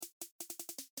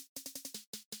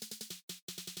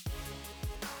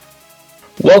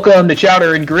Welcome to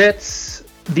Chowder and Grits,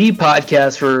 the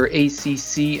podcast for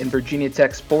ACC and Virginia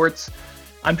Tech sports.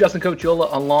 I'm Justin Cochiola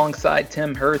alongside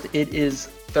Tim Hirth. It is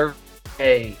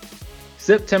Thursday,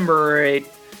 September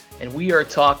 8th, and we are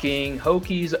talking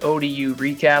Hokies ODU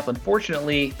recap.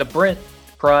 Unfortunately, the Brent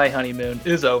Pry honeymoon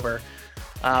is over,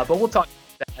 but we'll talk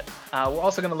about that. We're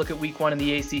also going to look at week one in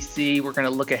the ACC. We're going to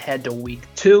look ahead to week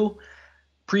two,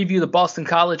 preview the Boston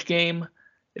College game.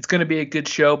 It's going to be a good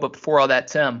show, but before all that,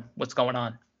 Tim, what's going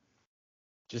on?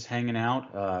 Just hanging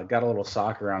out. Got a little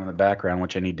soccer on in the background,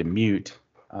 which I need to mute.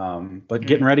 But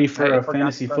getting ready for a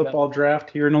fantasy football draft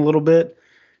here in a little bit.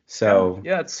 So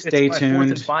stay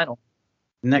tuned. Final.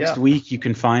 Next week, you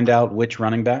can find out which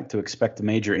running back to expect a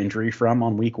major injury from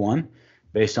on week one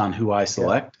based on who I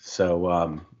select.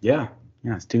 So,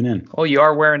 tune in. Well, you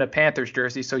are wearing a Panthers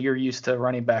jersey, so you're used to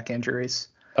running back injuries.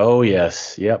 Oh,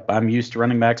 yes. Yep. I'm used to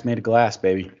running backs made of glass,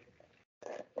 baby.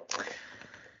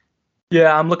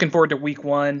 Yeah, I'm looking forward to week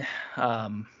one.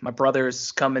 My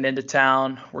brother's coming into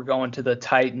town. We're going to the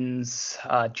Titans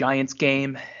Giants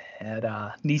game at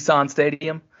Nissan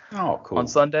Stadium on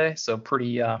Sunday. So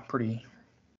pretty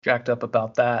jacked up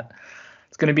about that.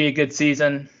 It's going to be a good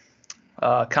season.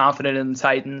 Confident in the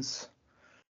Titans.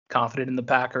 Confident in the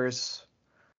Packers.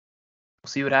 We'll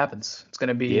see what happens. It's going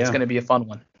to be a fun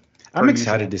one. I'm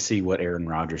excited to see what Aaron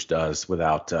Rodgers does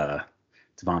without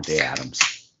Davante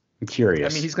Adams. I'm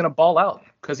curious. I mean, he's going to ball out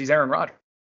because he's Aaron Rodgers.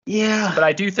 Yeah. But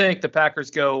I do think the Packers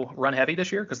go run heavy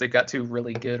this year because they've got two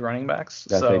really good running backs.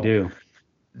 They do.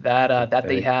 That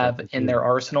they have in their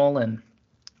arsenal, and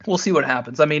we'll see what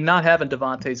happens. I mean, not having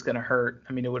Davante is going to hurt.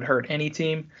 I mean, it would hurt any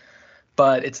team,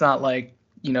 but it's not like,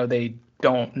 they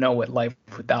don't know what life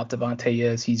without Davante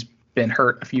is. He's been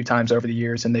hurt a few times over the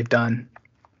years, and they've done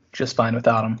just fine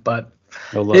without him, but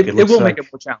it will make it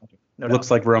more challenging.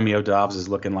 Looks like Romeo Doubs is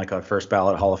looking like a first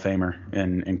ballot Hall of Famer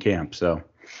in camp. So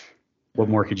what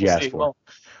more could you ask for?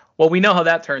 Well, we know how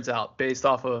that turns out based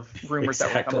off of rumors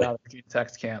that were coming out of Virginia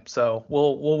Tech's camp. So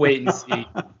we'll wait and see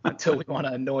until we want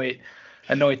to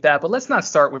anoint that. But let's not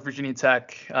start with Virginia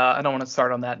Tech. I don't want to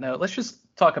start on that note. Let's just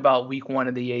talk about week one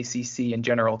of the ACC in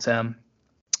general, Tim.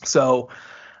 So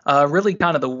really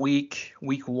kind of the week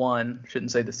one,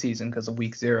 shouldn't say the season because of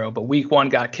week zero, but week one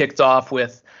got kicked off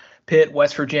with Pitt,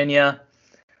 West Virginia.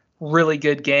 Really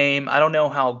good game. I don't know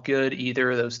how good either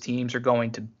of those teams are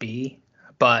going to be,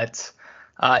 but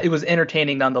it was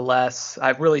entertaining nonetheless.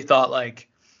 I really thought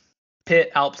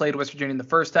Pitt outplayed West Virginia in the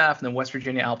first half, and then West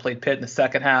Virginia outplayed Pitt in the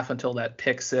second half until that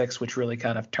pick six, which really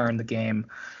kind of turned the game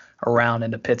around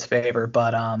into Pitt's favor.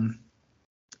 But,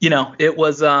 it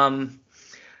was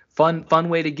fun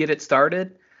way to get it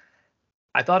started.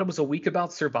 I thought it was a week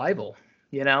about survival.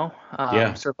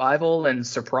 Survival and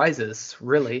surprises,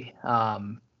 really.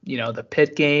 The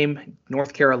Pitt game,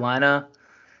 North Carolina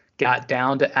got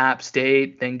down to App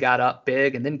State, then got up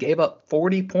big, and then gave up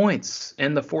 40 points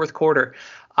in the fourth quarter.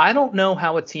 I don't know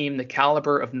how a team the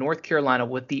caliber of North Carolina,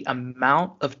 with the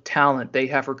amount of talent they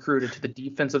have recruited to the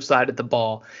defensive side of the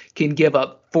ball, can give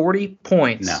up 40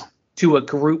 points to a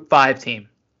Group 5 team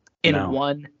in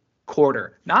one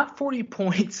quarter. Not 40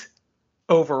 points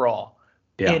overall.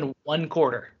 In one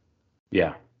quarter.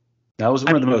 Yeah. That was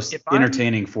one of the most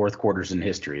entertaining fourth quarters in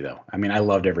history, though. I mean, I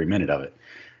loved every minute of it.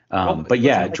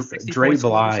 Dre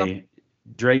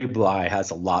Bly has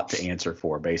a lot to answer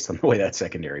for based on the way that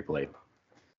secondary played.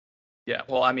 Yeah,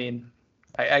 well, I mean,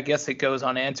 I guess it goes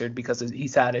unanswered because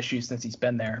he's had issues since he's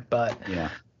been there. But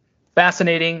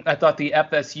fascinating. I thought the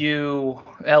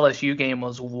FSU-LSU game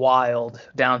was wild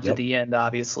down to the end,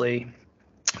 obviously.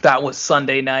 That was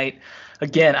Sunday night.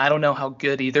 Again, I don't know how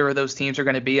good either of those teams are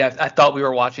going to be. I thought we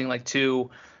were watching two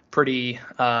pretty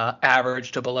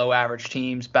average to below average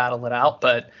teams battle it out.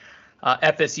 But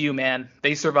FSU, man,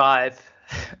 they survived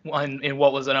in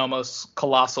what was an almost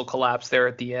colossal collapse there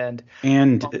at the end.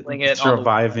 And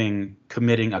surviving,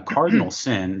 committing a cardinal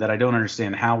sin that I don't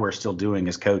understand how we're still doing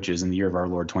as coaches in the year of our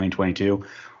Lord 2022.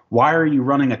 Why are you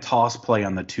running a toss play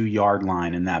on the 2-yard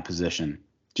line in that position?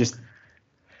 Just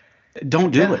don't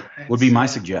do it, would be my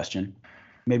suggestion.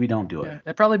 Maybe don't do it.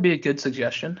 That'd probably be a good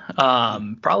suggestion.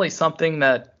 Probably something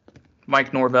that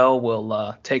Mike Norvell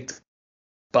will take.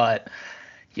 But,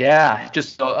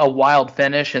 just a wild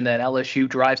finish. And then LSU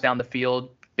drives down the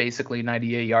field, basically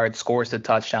 98 yards, scores the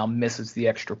touchdown, misses the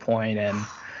extra point. And,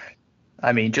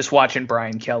 I mean, just watching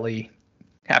Brian Kelly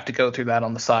have to go through that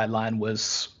on the sideline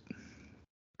was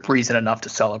reason enough to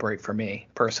celebrate for me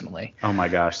personally. Oh my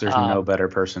gosh, there's no better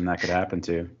person that could happen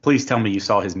to. Please tell me you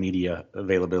saw his media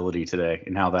availability today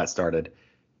and how that started.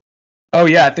 Oh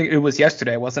yeah, I think it was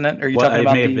yesterday, wasn't it? Are you talking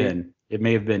about It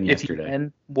may have been yesterday.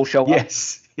 And we'll show up.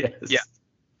 Yes. Yeah.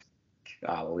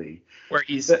 Golly. where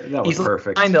he's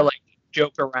perfect. Trying to like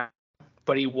joke around,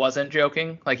 but he wasn't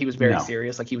joking. Like he was very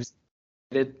serious. Like he was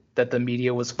that the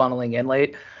media was funneling in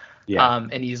late. Yeah.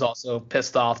 And he's also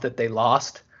pissed off that they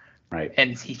lost. Right.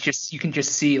 And you can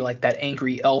just see like that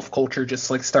angry elf culture just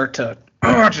like start to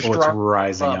it's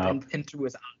rising up and through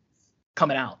his eyes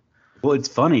coming out. Well, it's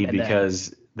funny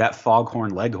because that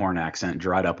foghorn leghorn accent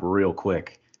dried up real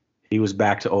quick. He was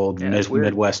back to old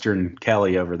Midwestern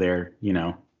Kelly over there,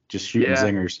 just shooting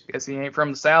zingers. Guess he ain't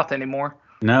from the South anymore.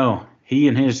 No, he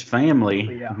and his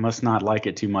family must not like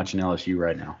it too much in LSU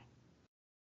right now.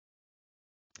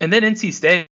 And then NC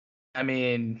State, I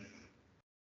mean,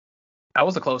 that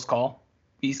was a close call.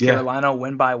 East Carolina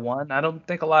win by 1. I don't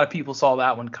think a lot of people saw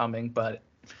that one coming, but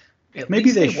maybe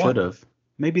they should have.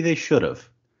 Maybe they should have.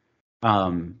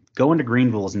 Going to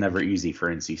Greenville is never easy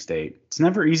for NC State. It's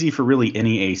never easy for really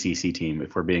any ACC team,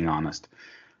 if we're being honest.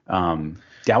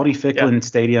 Dowdy-Ficklen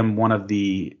Stadium, one of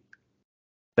the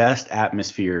best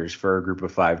atmospheres for a Group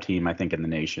of 5 team, I think, in the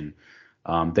nation.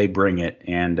 They bring it,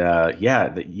 and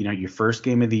your first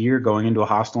game of the year going into a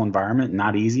hostile environment,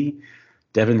 not easy.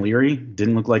 Devin Leary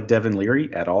didn't look like Devin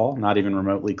Leary at all, not even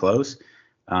remotely close.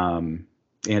 And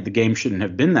the game shouldn't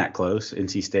have been that close.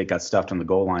 NC State got stuffed on the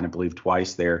goal line, I believe,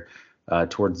 twice there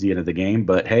towards the end of the game.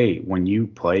 But hey, when you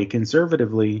play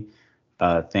conservatively,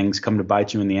 things come to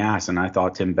bite you in the ass. And I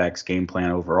thought Tim Beck's game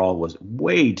plan overall was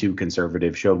way too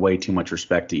conservative, showed way too much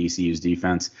respect to ECU's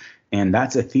defense, and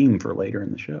that's a theme for later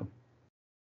in the show.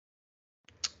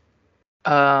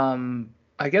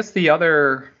 I guess the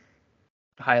other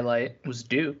highlight was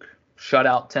Duke shut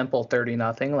out Temple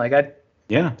 30-0.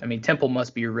 I mean, Temple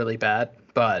must be really bad,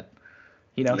 but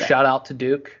shout out to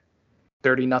Duke,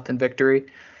 30-0 victory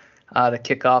to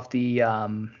kick off the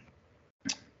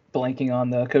blanking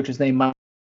on the coach's name,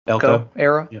 Elko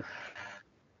era.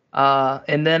 Yeah.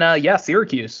 And then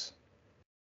Syracuse.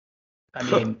 I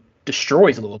mean,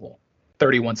 destroys Louisville,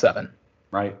 31-7.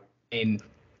 Right. I mean,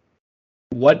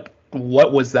 what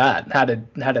was that? How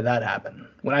did that happen?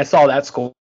 When I saw that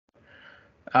score,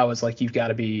 I was like,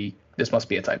 this must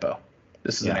be a typo.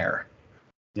 This is an error.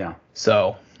 Yeah.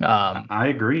 So I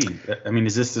agree. I mean,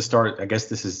 is this the start? I guess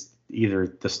this is either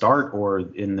the start or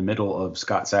in the middle of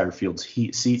Scott Satterfield's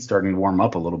seat starting to warm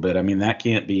up a little bit. I mean, that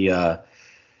can't be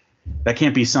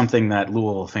something that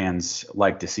Louisville fans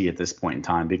like to see at this point in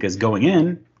time, because going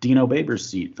in, Dino Babers'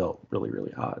 seat felt really,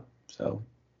 really hot. So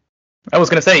I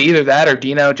was going to say either that or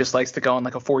Dino just likes to go on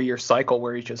like a 4-year cycle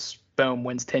where he just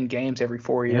wins 10 games every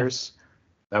 4 years.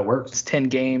 That works. It's 10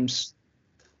 games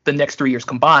the next 3 years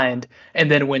combined, and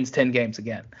then wins 10 games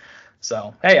again.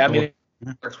 So, hey, I mean, it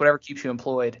works. Whatever keeps you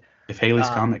employed. If Haley's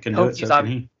Comet can do it, so can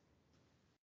he.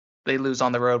 They lose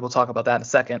on the road. We'll talk about that in a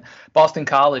second. Boston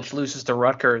College loses to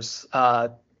Rutgers.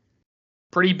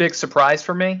 Pretty big surprise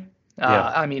for me.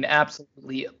 I mean,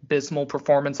 absolutely abysmal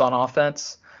performance on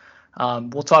offense.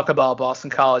 We'll talk about Boston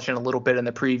College in a little bit in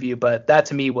the preview, but that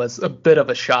to me was a bit of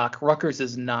a shock. Rutgers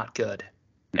is not good,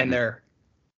 and they're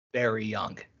very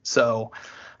young. So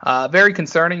very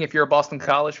concerning if you're a Boston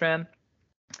College fan.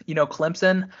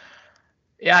 Clemson,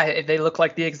 they look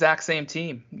like the exact same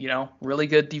team. Really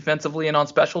good defensively and on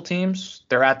special teams.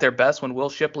 They're at their best when Will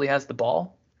Shipley has the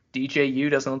ball.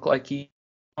 DJU doesn't look like he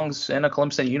belongs in a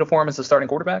Clemson uniform as a starting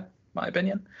quarterback, in my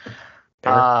opinion.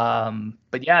 But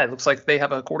it looks like they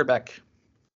have a quarterback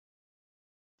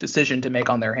decision to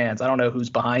make on their hands. I don't know who's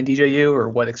behind DJU or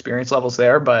what experience level's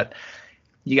there, but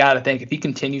you got to think if he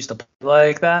continues to play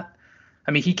like that,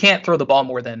 I mean, he can't throw the ball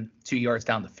more than 2 yards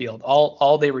down the field.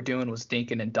 All they were doing was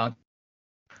dinking and dunking.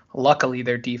 Luckily,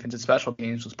 their defense and special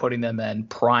teams was putting them in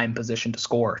prime position to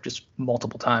score just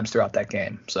multiple times throughout that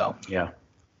game. So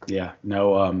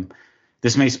no.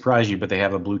 This may surprise you, but they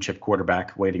have a blue chip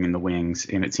quarterback waiting in the wings,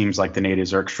 and it seems like the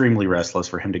natives are extremely restless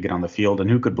for him to get on the field, and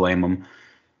who could blame them?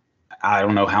 I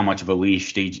don't know how much of a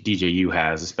leash DJU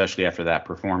has, especially after that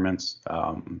performance.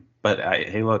 But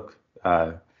hey, look,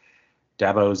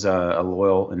 Dabo's a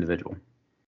loyal individual.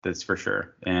 That's for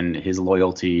sure. And his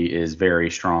loyalty is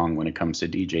very strong when it comes to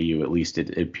DJU. At least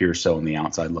it appears so on the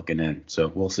outside looking in.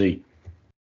 So we'll see.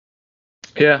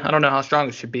 Yeah, I don't know how strong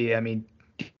it should be. I mean,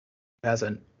 he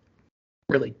hasn't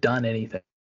really done anything.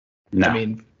 No. I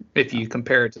mean, if you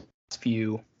compare it to a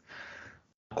few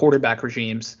quarterback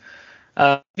regimes.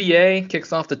 VA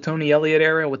kicks off the Tony Elliott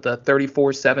era with a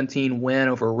 34-17 win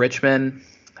over Richmond.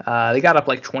 They got up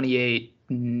like 28.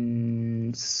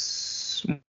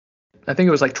 I think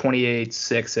it was like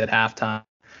 28-6 at halftime.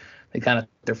 They kind of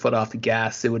took their foot off the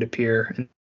gas, it would appear.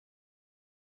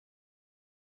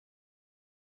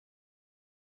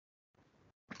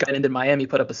 And then Miami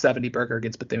put up a 70 burger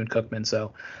against Bethune-Cookman.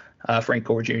 So Frank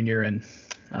Gore Jr. and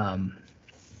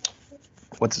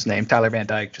what's his name, Tyler Van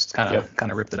Dyke, just kind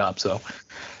of ripped it up. So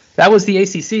that was the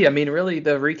ACC. I mean, really,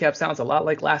 the recap sounds a lot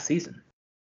like last season.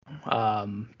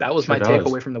 That was my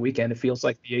takeaway from the weekend. It feels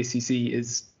like the ACC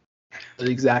is the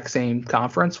exact same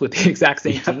conference with the exact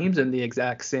same teams and the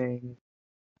exact same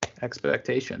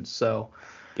expectations. So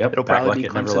it'll probably be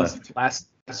Clemson's last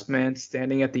man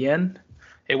standing at the end.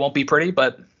 It won't be pretty,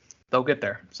 but they'll get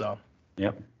there. So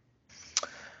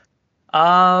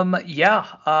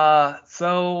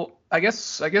so I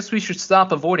guess we should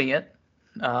stop avoiding it.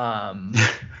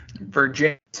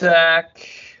 Virginia Tech,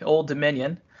 Old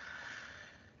Dominion.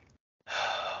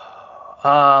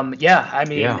 Not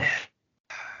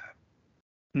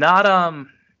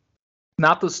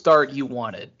the start you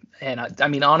wanted. And I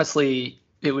mean, honestly,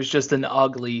 it was just an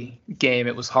ugly game.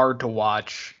 It was hard to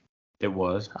watch. It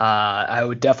was. I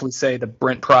would definitely say the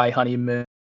Brent Pry honeymoon.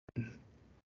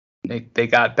 They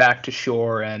got back to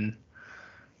shore, and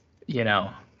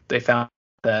they found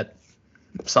that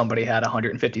somebody had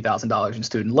 $150,000 in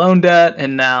student loan debt,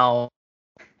 and now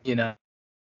the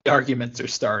arguments are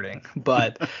starting.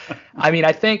 But I mean,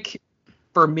 I think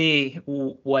for me,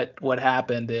 what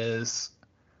happened is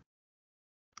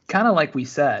kind of like we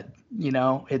said,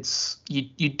 it's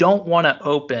you don't want to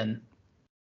open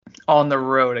on the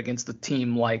road against a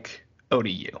team like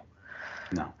ODU.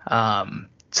 No.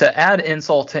 To add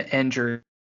insult to injury,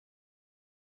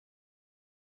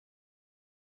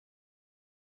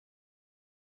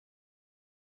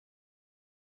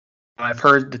 I've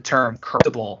heard the term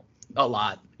correctable a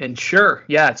lot. And sure,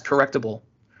 it's correctable.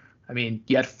 I mean,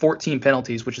 you had 14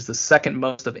 penalties, which is the second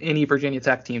most of any Virginia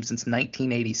Tech team since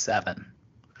 1987.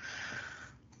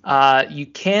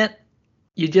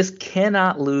 You just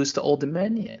cannot lose to Old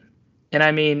Dominion. And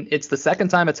I mean, it's the second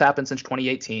time it's happened since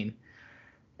 2018.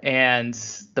 And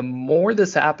the more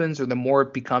this happens, or the more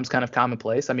it becomes kind of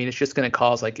commonplace, I mean, it's just going to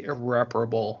cause like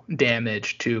irreparable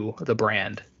damage to the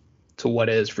brand, to what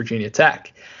is Virginia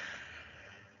Tech.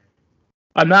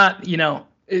 I'm not,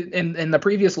 in the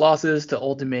previous losses to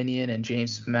Old Dominion and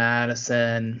James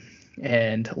Madison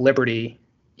and Liberty,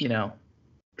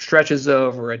 stretches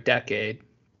over a decade.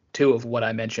 2 of what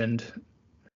I mentioned,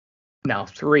 now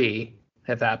 3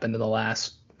 have happened in the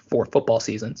last 4 football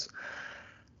seasons.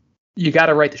 You got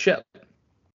to right the ship.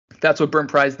 That's what Brent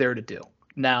Pry's there to do.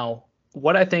 Now,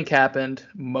 what I think happened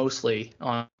mostly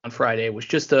on Friday was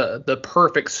just the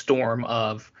perfect storm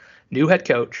of new head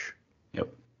coach,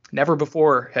 never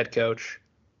before head coach,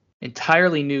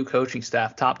 entirely new coaching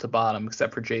staff top to bottom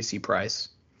except for J.C. Price,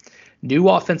 new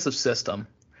offensive system.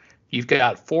 You've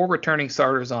got 4 returning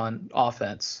starters on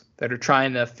offense that are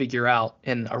trying to figure out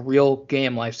in a real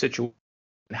game life situation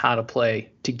how to play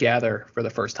together for the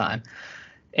first time.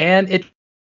 And it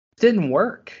didn't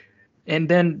work. And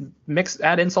then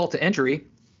add insult to injury.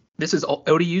 This is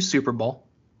ODU's Super Bowl.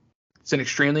 It's an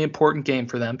extremely important game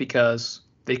for them because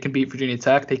they can beat Virginia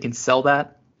Tech. They can sell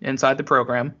that inside the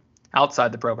program,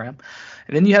 outside the program.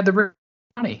 And then you have the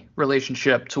Ronnie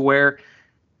relationship to where,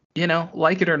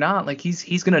 like it or not, like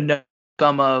he's going to know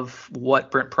some of what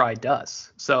Brent Pry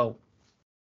does. So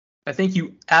I think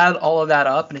you add all of that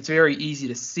up, and it's very easy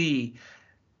to see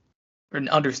and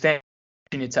understand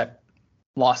Virginia Tech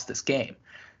lost this game.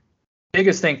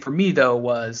 Biggest thing for me, though,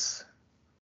 was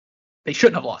they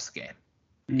shouldn't have lost the game.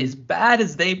 Mm-hmm. As bad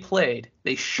as they played,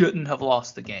 they shouldn't have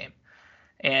lost the game.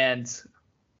 And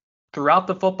throughout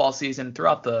the football season,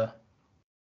 throughout the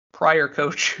prior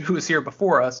coach who was here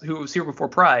before us, who was here before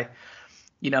Pry,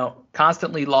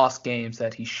 constantly lost games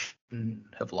that he shouldn't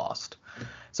have lost.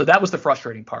 So that was the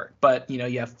frustrating part. But,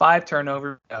 you have 5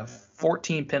 turnovers, you have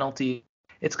 14 penalties.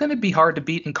 It's going to be hard to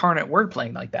beat Incarnate Word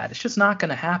playing like that. It's just not going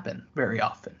to happen very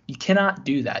often. You cannot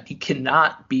do that. You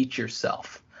cannot beat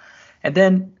yourself. And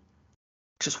then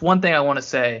just one thing I want to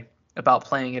say about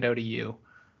playing at ODU.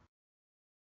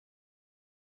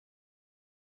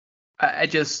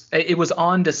 It was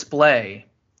on display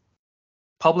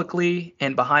publicly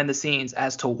and behind the scenes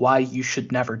as to why you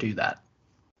should never do that.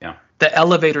 Yeah. The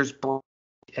elevators break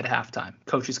at halftime.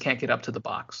 Coaches can't get up to the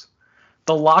box.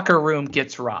 The locker room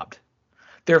gets robbed.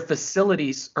 Their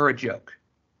facilities are a joke.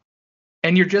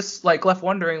 And you're just like left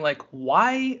wondering, like,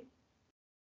 why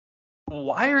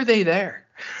are they there?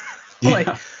 Like,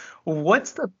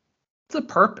 what's the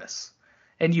purpose?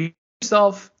 And you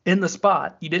yourself in the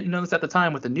spot. You didn't know this at the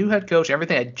time with the new head coach,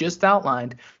 everything I just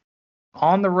outlined,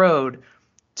 on the road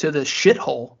to the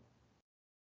shithole.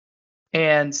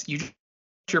 And you set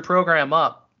your program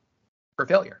up for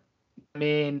failure. I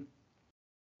mean,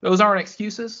 those aren't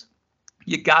excuses.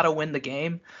 You got to win the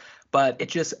game, but it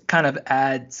just kind of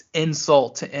adds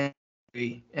insult to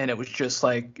injury, and it was just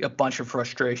like a bunch of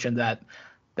frustration that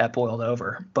boiled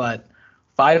over. But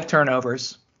 5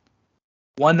 turnovers,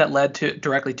 1 that led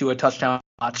directly to a touchdown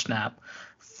botch snap,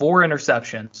 4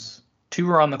 interceptions, 2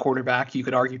 were on the quarterback. You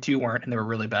could argue 2 weren't, and they were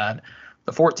really bad.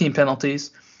 The 14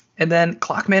 penalties, and then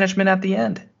clock management at the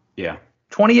end. Yeah.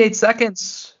 28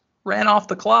 seconds ran off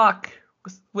the clock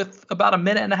with about a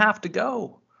minute and a half to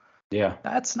go. Yeah.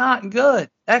 That's not good.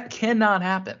 That cannot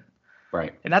happen.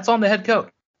 Right. And that's on the head coach.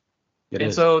 It and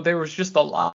is. So there was just a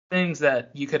lot of things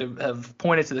that you could have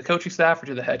pointed to the coaching staff or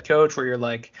to the head coach where you're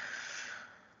like,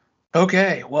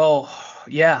 okay, well,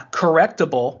 yeah,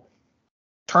 correctable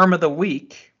term of the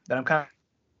week that I'm kind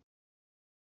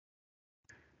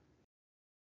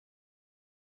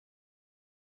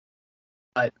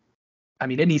of, I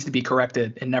mean, it needs to be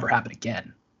corrected and never happen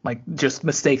again. Like, just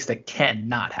mistakes that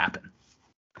cannot happen.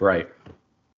 Right.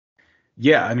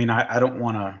 Yeah, I mean, I don't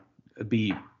want to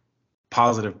be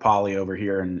positive Polly over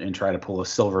here and try to pull a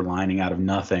silver lining out of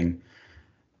nothing.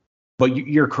 But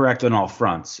you're correct on all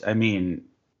fronts. I mean,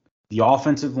 the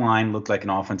offensive line looked like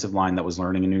an offensive line that was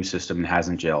learning a new system and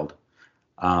hasn't gelled.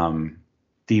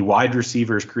 The wide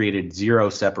receivers created 0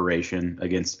 separation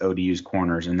against ODU's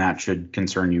corners, and that should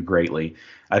concern you greatly.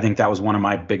 I think that was one of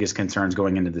my biggest concerns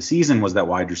going into the season was that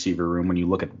wide receiver room. When you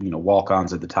look at,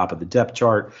 walk-ons at the top of the depth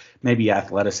chart, maybe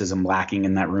athleticism lacking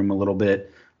in that room a little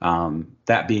bit.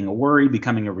 That being a worry,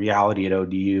 becoming a reality at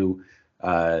ODU.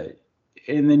 And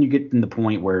then you get to the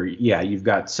point where, you've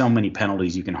got so many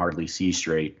penalties you can hardly see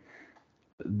straight.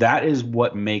 That is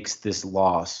what makes this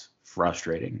loss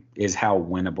frustrating, is how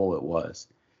winnable it was.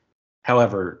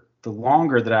 However, the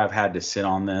longer that I've had to sit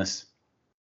on this,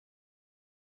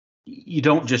 you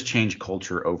don't just change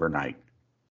culture overnight.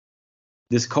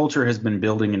 This culture has been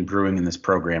building and brewing in this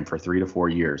program for 3 to 4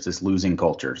 years, this losing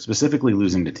culture, specifically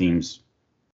losing to teams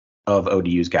of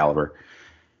ODU's caliber.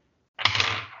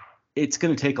 It's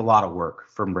going to take a lot of work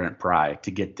from Brent Pry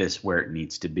to get this where it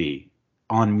needs to be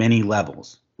on many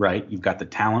levels, right? You've got the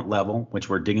talent level, which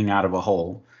we're digging out of a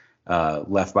hole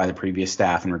left by the previous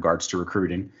staff in regards to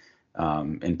recruiting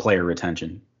and player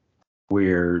retention.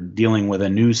 We're dealing with a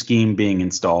new scheme being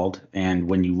installed. And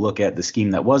when you look at the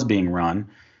scheme that was being run,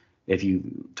 if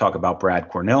you talk about Brad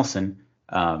Cornelson,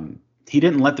 he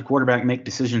didn't let the quarterback make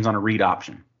decisions on a read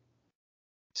option.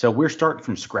 So we're starting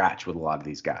from scratch with a lot of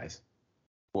these guys.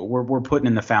 We're putting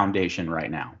in the foundation right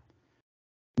now.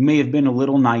 It may have been a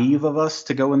little naive of us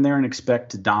to go in there and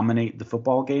expect to dominate the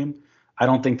football game. I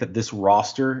don't think that this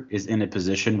roster is in a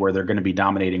position where they're going to be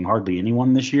dominating hardly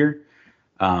anyone this year.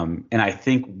 And I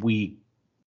think we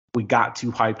got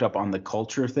too hyped up on the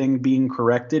culture thing being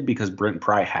corrected because Brent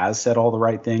Pry has said all the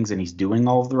right things and he's doing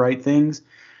all of the right things.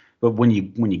 But when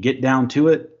you get down to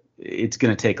it, it's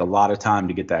going to take a lot of time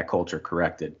to get that culture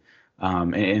corrected.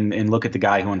 And look at the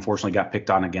guy who unfortunately got picked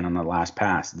on again on the last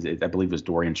pass. I believe it was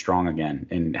Dorian Strong again.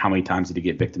 And how many times did he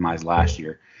get victimized last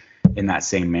year in that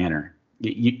same manner?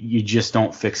 You just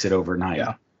don't fix it overnight.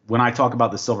 Yeah. When I talk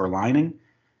about the silver lining,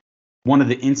 one of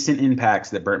the instant impacts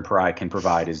that Brent Pry can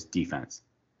provide is defense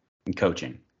and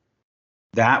coaching.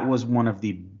 That was one of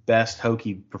the best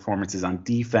Hokie performances on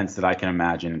defense that I can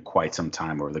imagine in quite some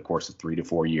time over the course of 3 to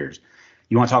 4 years.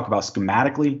 You want to talk about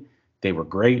schematically, they were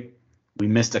great. We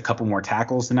missed a couple more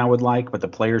tackles than I would like, but the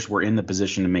players were in the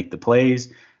position to make the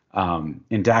plays. And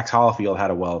Dax Hollifield had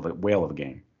a whale of a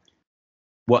game.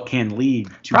 What can lead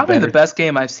to probably the best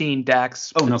game I've seen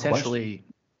Dax potentially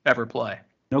ever play.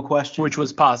 No question. Which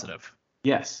was positive.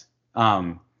 Yes.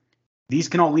 These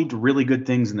can all lead to really good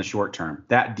things in the short term.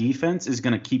 That defense is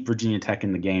going to keep Virginia Tech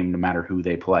in the game no matter who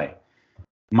they play.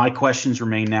 My questions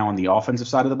remain now on the offensive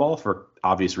side of the ball for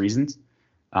obvious reasons.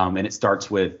 And it starts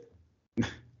with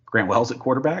Grant Wells at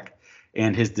quarterback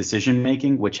and his decision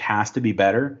making, which has to be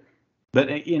better. But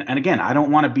and again, I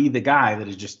don't want to be the guy that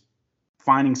is just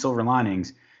finding silver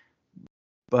linings.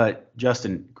 But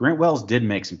Justin, Grant Wells did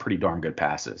make some pretty darn good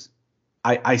passes.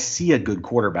 I see a good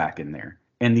quarterback in there,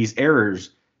 and these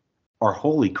errors are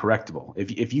wholly correctable.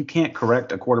 If you can't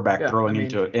correct a quarterback throwing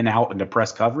into and out into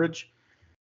press coverage,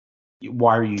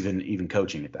 why are you even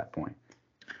coaching at that point?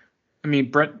 I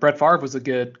mean, Brett Favre was a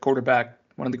good quarterback,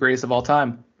 one of the greatest of all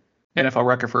time, NFL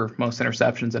record for most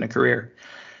interceptions in a career.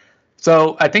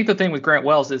 So I think the thing with Grant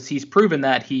Wells is he's proven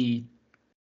that he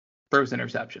throws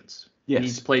interceptions. Yes.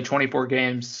 He's played 24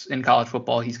 games in college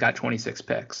football. He's got 26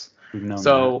 picks.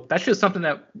 So that's just something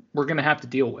that we're going to have to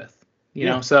deal with. You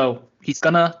know, so he's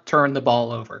going to turn the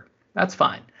ball over. That's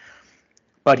fine.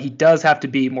 But he does have to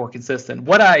be more consistent.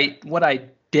 What I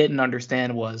didn't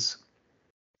understand was,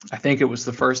 I think it was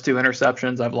the first 2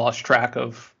 interceptions. I've lost track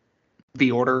of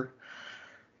the order.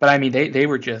 But I mean, they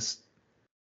were just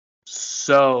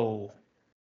so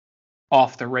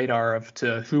off the radar of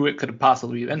to who it could have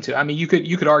possibly been to. I mean, you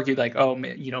could argue like, oh,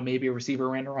 maybe a receiver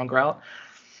ran the wrong route.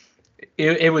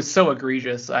 It was so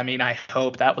egregious. I mean, I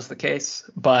hope that was the case,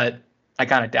 but I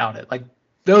kind of doubt it. Like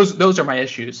those are my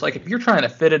issues. Like if you're trying to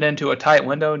fit it into a tight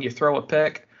window and you throw a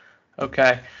pick,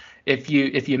 okay. If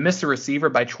you miss a receiver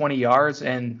by 20 yards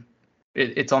and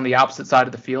it's on the opposite side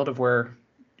of the field of where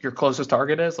your closest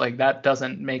target is, like that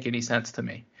doesn't make any sense to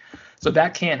me. So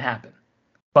that can't happen.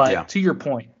 But to your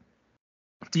point,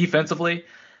 defensively,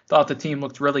 thought the team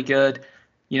looked really good.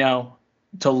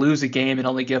 To lose a game and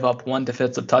only give up one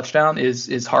defensive touchdown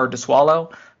is hard to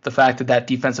swallow. The fact that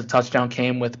defensive touchdown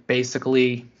came with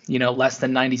basically, less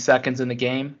than 90 seconds in the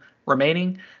game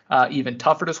remaining, even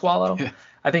tougher to swallow. Yeah.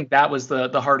 I think that was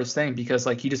the hardest thing because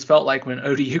like you just felt like when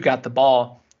ODU got the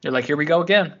ball, you're like, here we go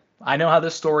again. I know how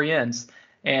this story ends.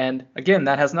 And again,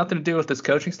 that has nothing to do with this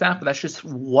coaching staff, but that's just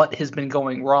what has been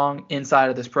going wrong inside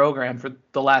of this program for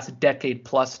the last decade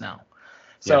plus now.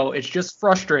 So It's just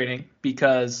frustrating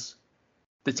because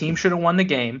the team should have won the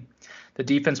game. The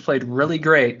defense played really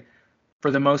great for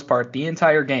the most part the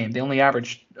entire game. They only allowed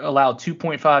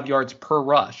 2.5 yards per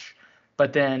rush.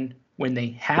 But then when they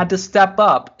had to step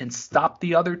up and stop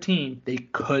the other team, they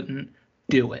couldn't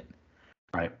do it.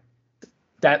 Right.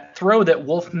 That throw that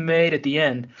Wolf made at the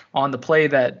end on the play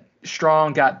that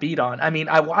Strong got beat on. I mean,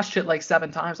 I watched it like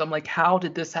 7 times. I'm like, how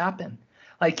did this happen?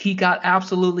 Like he got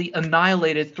absolutely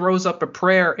annihilated, throws up a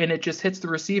prayer, and it just hits the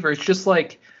receiver. It's just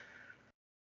like,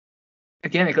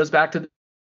 again, it goes back to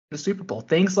the Super Bowl.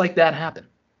 Things like that happen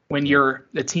when you're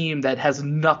a team that has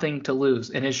nothing to lose.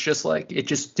 And it's just like, it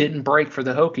just didn't break for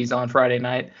the Hokies on Friday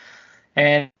night.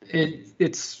 And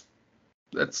that's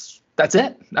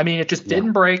it. I mean, it just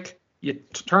didn't break. You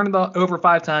turn it over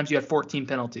 5 times, you have 14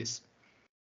 penalties.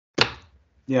 Yeah.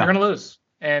 You're going to lose.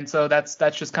 And so that's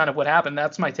just kind of what happened.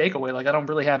 That's my takeaway. Like, I don't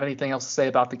really have anything else to say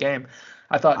about the game.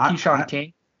 I thought Keyshawn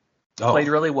King played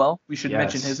really well. We should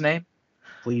mention his name.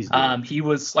 Please do. He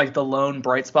was like the lone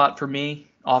bright spot for me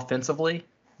offensively.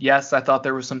 Yes, I thought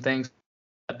there were some things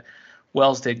that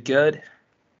Wells did good.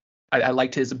 I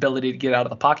liked his ability to get out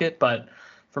of the pocket, but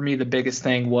for me, the biggest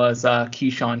thing was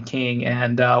Keyshawn King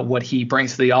and what he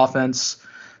brings to the offense,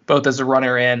 both as a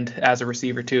runner and as a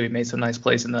receiver, too. He made some nice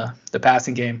plays in the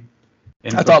passing game.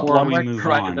 And I thought Blumreich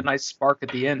provided a nice spark at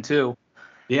the end, too.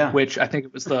 Yeah. Which I think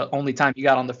it was the only time he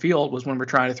got on the field was when we're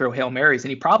trying to throw Hail Marys. And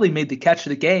he probably made the catch of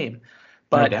the game,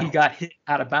 but he got hit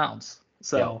out of bounds.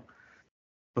 So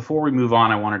before we move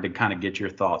on, I wanted to kind of get your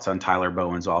thoughts on Tyler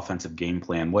Bowen's offensive game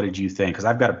plan. What did you think? Because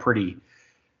I've got a pretty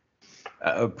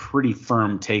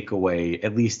firm takeaway,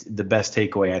 at least the best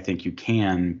takeaway I think you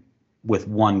can with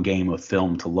one game of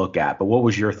film to look at. But what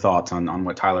was your thoughts on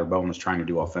what Tyler Bowen was trying to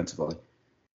do offensively?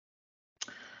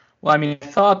 Well, I mean, I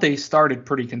thought they started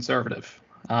pretty conservative.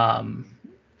 And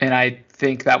I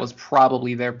think that was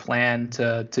probably their plan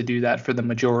to do that for the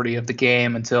majority of the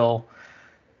game until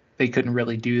they couldn't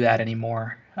really do that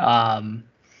anymore. I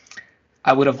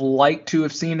would have liked to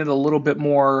have seen it a little bit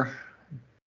more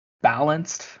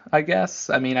balanced, I guess.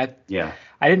 I mean, I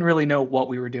didn't really know what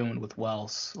we were doing with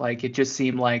Wells. Like, it just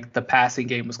seemed like the passing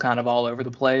game was kind of all over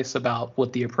the place about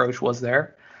what the approach was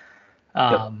there.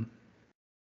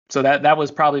 So that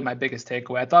was probably my biggest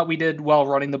takeaway. I thought we did well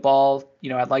running the ball.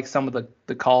 I like some of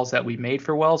the calls that we made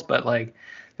for Wells, but like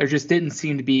there just didn't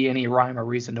seem to be any rhyme or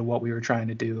reason to what we were trying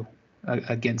to do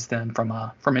against them from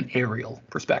an aerial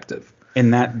perspective.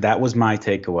 And that was my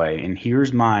takeaway. And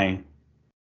here's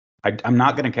I'm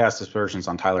not going to cast aspersions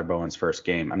on Tyler Bowen's first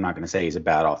game. I'm not going to say he's a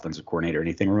bad offensive coordinator or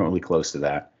anything remotely close to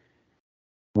that.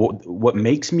 What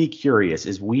makes me curious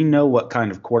is we knew what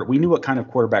kind of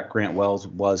quarterback Grant Wells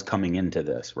was coming into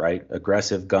this, right?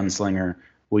 Aggressive gunslinger.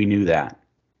 We knew that.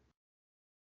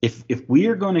 If we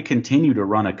are going to continue to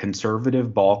run a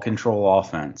conservative ball control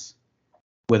offense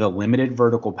with a limited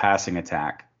vertical passing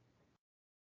attack,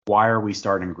 why are we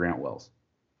starting Grant Wells?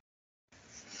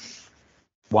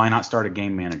 Why not start a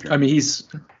game manager? I mean,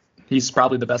 he's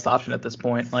probably the best option at this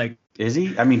point. Like, is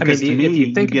he? I mean, because to me,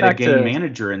 you get a game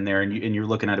manager in there and you're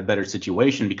looking at a better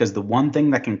situation because the one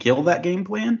thing that can kill that game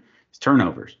plan is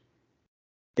turnovers.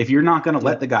 If you're not going to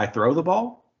let the guy throw the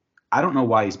ball, I don't know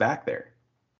why he's back there.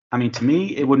 I mean, to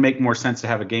me, it would make more sense to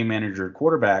have a game manager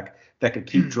quarterback that could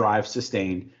keep drives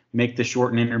sustained, make the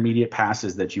short and intermediate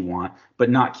passes that you want, but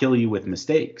not kill you with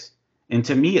mistakes. And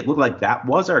to me, it looked like that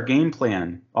was our game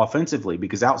plan offensively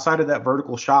because outside of that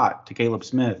vertical shot to Caleb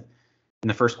Smith in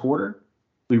the first quarter,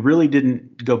 we really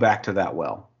didn't go back to that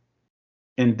well.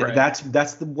 And that's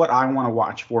what I want to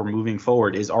watch for moving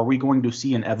forward is, are we going to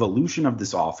see an evolution of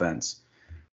this offense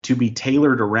to be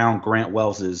tailored around Grant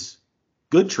Wells's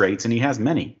good traits? And he has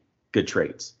many good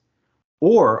traits.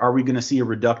 Or are we going to see a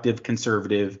reductive,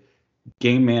 conservative,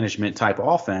 game management type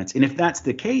offense? And if that's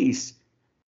the case,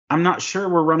 I'm not sure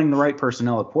we're running the right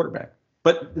personnel at quarterback.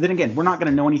 But then again, we're not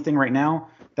going to know anything right now.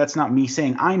 That's not me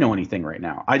saying I know anything right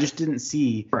now. I just didn't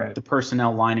see the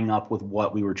personnel lining up with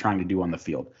what we were trying to do on the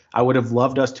field. I would have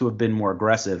loved us to have been more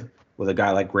aggressive with a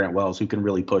guy like Grant Wells who can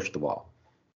really push the ball.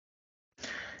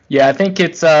 Yeah, I think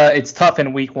it's tough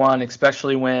in week one,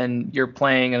 especially when you're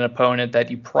playing an opponent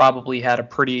that you probably had a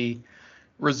pretty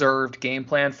reserved game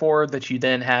plan for, that you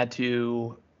then had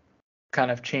to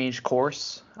kind of change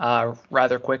course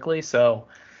rather quickly. So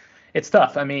it's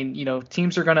tough. I mean,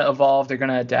 teams are going to evolve. They're going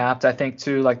to adapt. I think,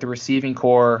 too, like the receiving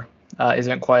core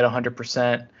isn't quite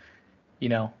 100%.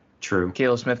 True.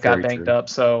 Caleb Smith got banged up.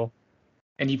 So,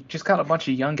 and you've just got a bunch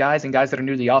of young guys and guys that are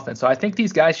new to the offense. So I think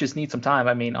these guys just need some time.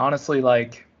 I mean, honestly,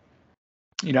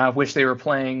 I wish they were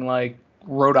playing like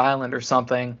Rhode Island or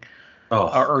something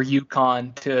or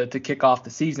UConn to kick off the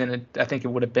season. I think it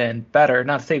would have been better.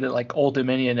 Not to say that like Old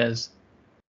Dominion is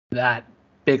that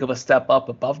big of a step up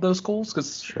above those schools,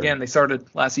 because again, they started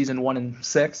last season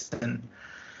 1-6 and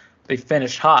they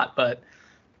finished hot. But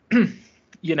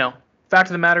fact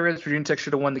of the matter is, Virginia Tech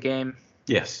should have won the game.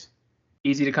 Yes.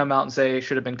 Easy to come out and say it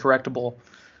should have been correctable.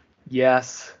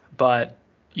 Yes, but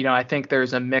I think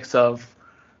there's a mix of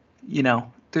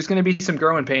there's going to be some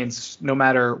growing pains no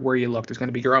matter where you look. There's going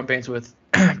to be growing pains with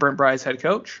Brent Pry's head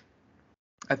coach.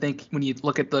 I think when you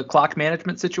look at the clock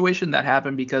management situation, that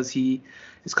happened because he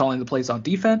is calling the plays on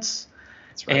defense.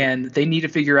 That's right. And they need to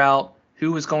figure out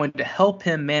who is going to help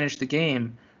him manage the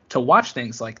game to watch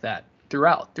things like that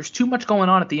throughout. There's too much going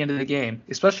on at the end of the game,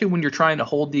 especially when you're trying to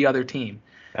hold the other team.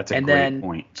 That's a great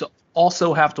point. To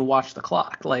also have to watch the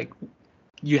clock. Like,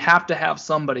 you have to have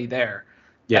somebody there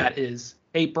that is,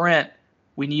 hey, Brent,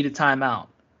 we need a timeout.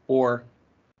 Or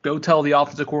go tell the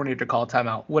offensive coordinator to call a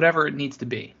timeout, whatever it needs to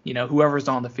be, whoever's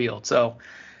on the field. So,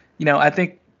 I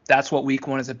think that's what week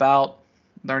one is about.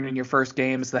 Learning your first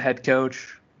game as the head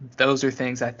coach. Those are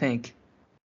things I think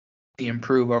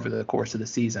improve over the course of the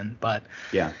season. But,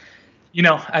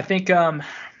 I think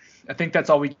that's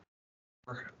all we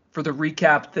for the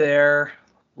recap there.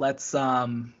 Let's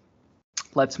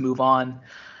move on.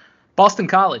 Boston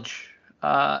College.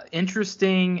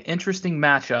 Interesting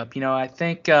matchup. I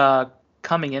think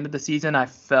coming into the season, I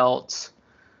felt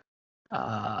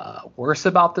worse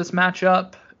about this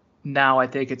matchup. Now I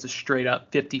think it's a straight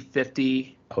up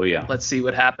 50-50. Oh, yeah. Let's see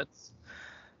what happens.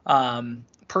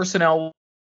 Personnel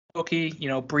rookie,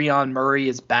 Breon Murray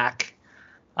is back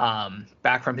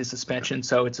from his suspension,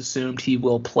 so it's assumed he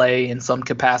will play in some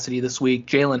capacity this week.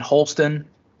 Jalen Holston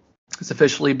has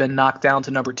officially been knocked down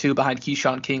to number 2 behind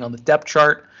Keyshawn King on the depth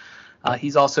chart.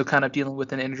 He's also kind of dealing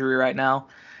with an injury right now.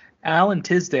 Alan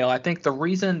Tisdale, I think the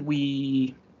reason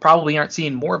we probably aren't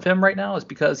seeing more of him right now is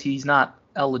because he's not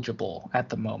eligible at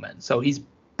the moment. So he's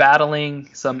battling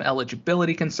some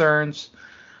eligibility concerns,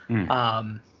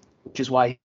 which is why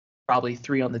he's probably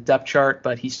 3 on the depth chart.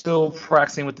 But he's still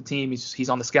practicing with the team. He's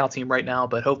on the scout team right now,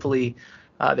 but hopefully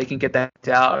they can get that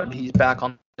out and he's back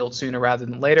on the field sooner rather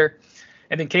than later.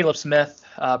 And then Caleb Smith,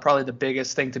 probably the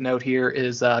biggest thing to note here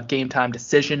is game time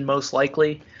decision, most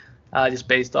likely, just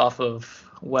based off of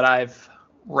what I've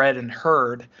read and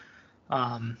heard.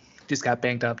 Just got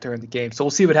banged up during the game. So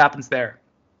we'll see what happens there.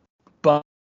 But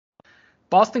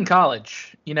Boston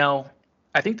College,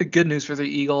 I think the good news for the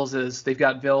Eagles is they've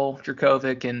got Vil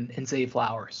Dracovic and Zay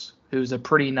Flowers, who's a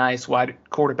pretty nice wide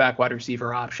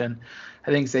receiver option.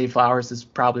 I think Zay Flowers is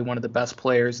probably one of the best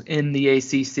players in the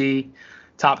ACC.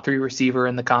 Top 3 receiver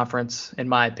in the conference, in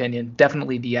my opinion.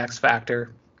 Definitely the X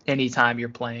factor anytime you're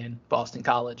playing Boston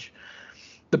College.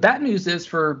 The bad news is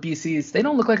for BC is they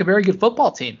don't look like a very good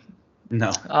football team.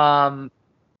 No.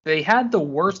 They had the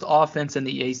worst offense in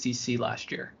the ACC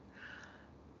last year,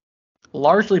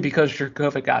 largely because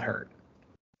Dracovic got hurt.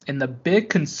 And the big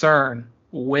concern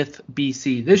with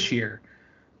BC this year,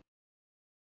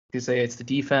 you say it's the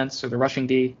defense or the rushing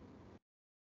D.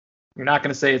 You're not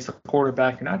going to say it's the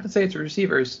quarterback. You're not going to say it's the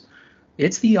receivers.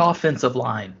 It's the offensive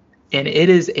line. And it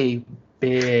is a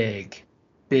big,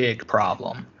 big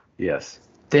problem. Yes.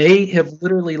 They have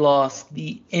literally lost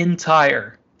the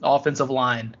entire offensive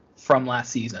line from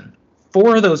last season.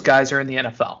 4 of those guys are in the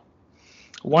NFL.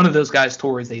 One of those guys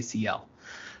tore his ACL.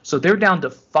 So they're down to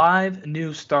 5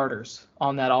 new starters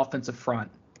on that offensive front.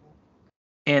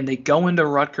 And they go into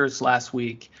Rutgers last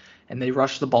week, and they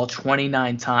rushed the ball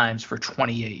 29 times for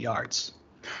 28 yards.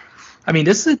 I mean,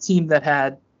 this is a team that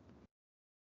had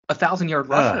a 1,000-yard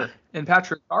rusher in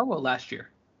Patrick Garwo last year.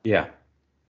 Yeah.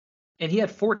 And he had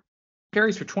 4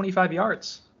 carries for 25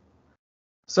 yards.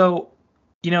 So,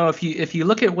 if you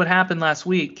look at what happened last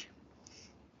week,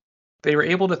 They were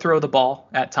able to throw the ball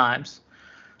at times.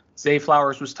 Zay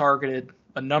Flowers was targeted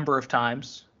a number of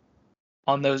times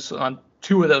on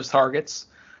 2 of those targets.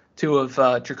 2 of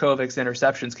Jurkovic's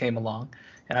interceptions came along,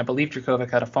 and I believe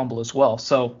Jurkovic had a fumble as well.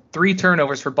 So 3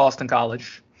 turnovers for Boston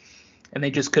College, and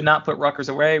they just could not put Rutgers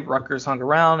away. Rutgers hung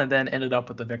around and then ended up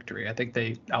with the victory. I think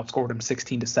they outscored them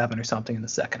 16-7 or something in the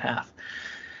second half.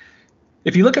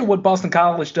 If you look at what Boston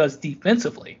College does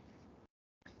defensively,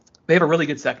 they have a really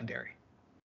good secondary.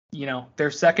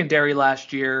 Their secondary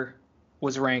last year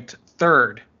was ranked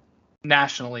 3rd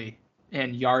nationally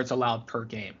in yards allowed per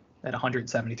game at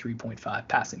 173.5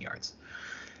 passing yards.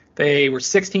 They were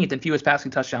 16th in fewest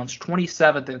passing touchdowns,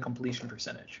 27th in completion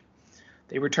percentage.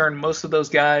 They returned most of those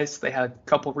guys. They had a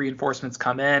couple reinforcements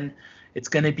come in. It's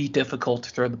going to be difficult to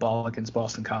throw the ball against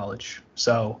Boston College.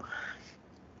 So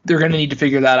they're going to need to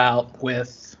figure that out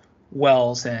with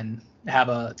Wells and have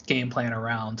a game plan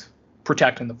around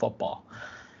protecting the football.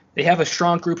 They have a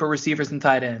strong group of receivers and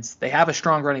tight ends. They have a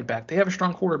strong running back. They have a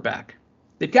strong quarterback.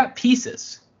 They've got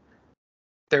pieces.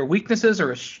 Their weaknesses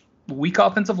are a weak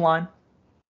offensive line,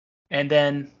 and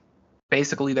then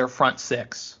basically their front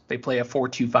 6. They play a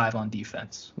 4-2-5 on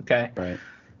defense. Okay. Right.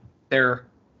 They're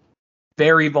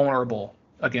very vulnerable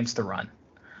against the run.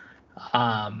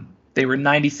 They were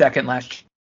 92nd last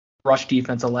rush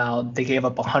defense allowed. They gave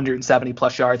up 170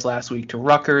 plus yards last week to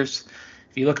Rutgers.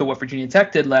 If you look at what Virginia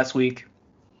Tech did last week,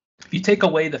 if you take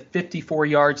away the 54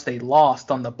 yards they lost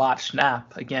on the botched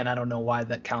snap, again, I don't know why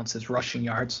that counts as rushing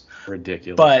yards.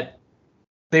 Ridiculous. But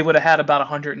they would have had about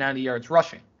 190 yards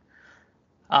rushing.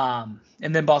 And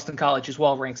then Boston College as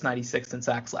well ranks 96th in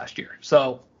sacks last year.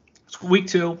 So it's week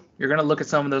 2. You're going to look at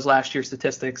some of those last year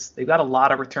statistics. They've got a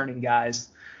lot of returning guys.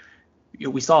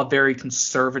 We saw a very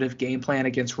conservative game plan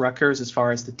against Rutgers as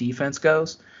far as the defense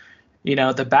goes.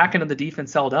 The back end of the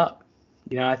defense held up.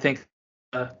 I think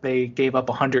they gave up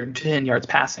 110 yards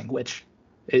passing, which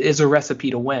is a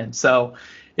recipe to win. So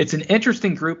it's an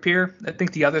interesting group here. I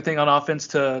think the other thing on offense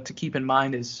to keep in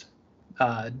mind is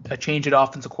a change at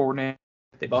offensive coordinator.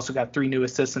 They've also got 3 new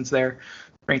assistants there.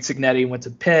 Frank Signetti went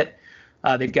to Pitt.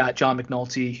 They've got John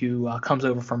McNulty, who comes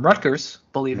over from Rutgers,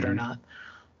 believe it or not.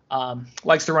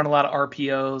 Likes to run a lot of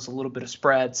RPOs, a little bit of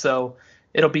spread. So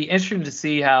it'll be interesting to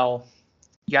see how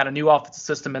you got a new offensive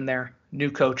system in there,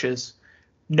 new coaches,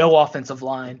 no offensive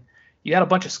line. You got a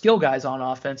bunch of skill guys on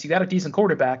offense. You got a decent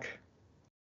quarterback,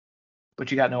 but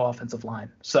you got no offensive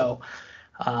line. So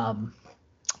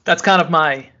that's kind of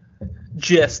my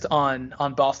gist on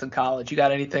Boston College. You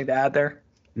got anything to add there?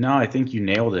 No, I think you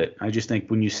nailed it. I just think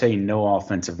when you say no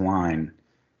offensive line,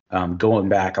 going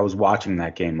back, I was watching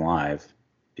that game live.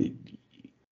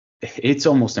 It's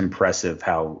almost impressive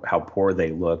how poor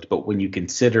they looked. But when you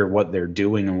consider what they're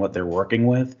doing and what they're working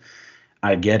with,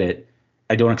 I get it.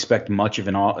 I don't expect much of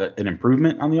an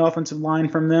improvement on the offensive line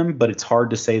from them, but it's hard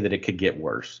to say that it could get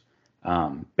worse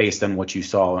based on what you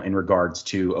saw in regards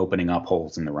to opening up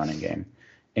holes in the running game.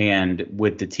 And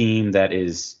with the team that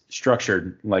is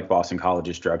structured like Boston College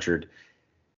is structured,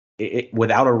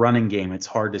 without a running game, it's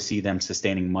hard to see them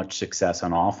sustaining much success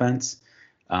on offense.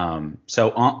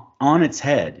 So on its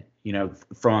head,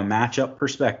 from a matchup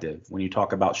perspective, when you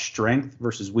talk about strength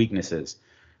versus weaknesses,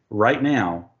 right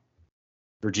now,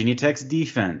 Virginia Tech's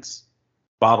defense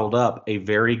bottled up a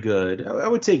very good, I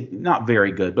would say not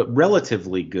very good, but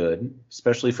relatively good,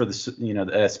 especially for the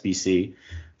SBC,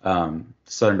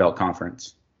 Southern Belt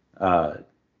Conference, not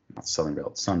Southern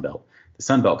Belt, Sun Belt, the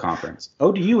Sun Belt Conference.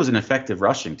 ODU was an effective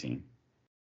rushing team,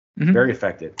 very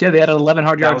effective. Yeah, they had an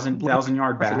 1,000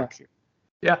 yard back.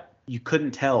 Yeah, you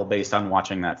couldn't tell based on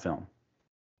watching that film.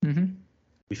 Mm-hmm.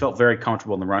 We felt very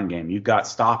comfortable in the run game. You've got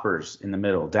stoppers in the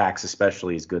middle. Dax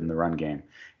especially is good in the run game.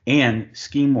 And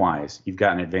scheme-wise, you've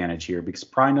got an advantage here because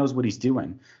Pry knows what he's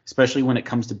doing, especially when it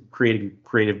comes to creating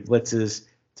creative blitzes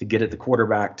to get at the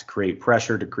quarterback, to create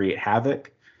pressure, to create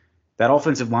havoc. That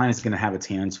offensive line is going to have its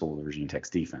hands full with Virginia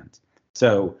Tech's defense.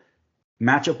 So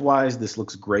matchup-wise, this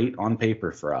looks great on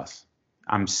paper for us.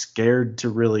 I'm scared to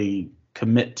really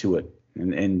commit to it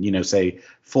and say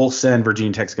full send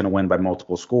Virginia Tech's going to win by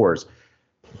multiple scores.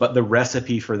 But the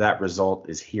recipe for that result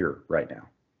is here right now.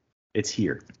 It's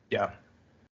here. Yeah.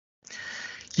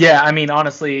 Yeah, I mean,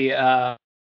 honestly, I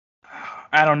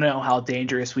don't know how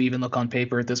dangerous we even look on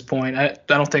paper at this point. I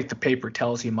don't think the paper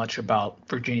tells you much about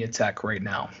Virginia Tech right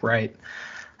now, right?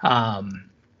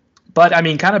 But, I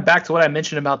mean, kind of back to what I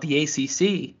mentioned about the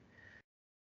ACC.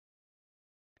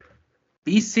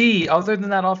 BC, other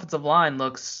than that offensive line,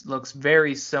 looks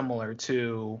very similar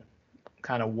to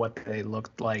kind of what they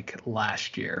looked like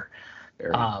last year.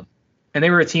 And they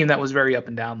were a team that was very up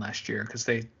and down last year because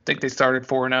they started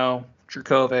 4-0,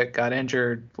 Jurkovec got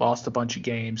injured, lost a bunch of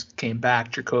games, came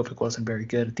back. Jurkovec wasn't very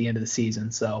good at the end of the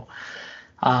season. So,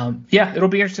 it'll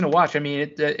be interesting to watch. I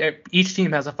mean, each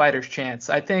team has a fighter's chance.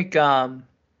 I think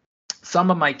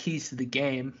some of my keys to the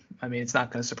game, I mean, it's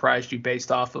not going to surprise you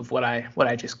based off of what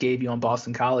I just gave you on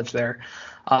Boston College there.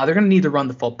 They're going to need to run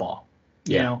the football.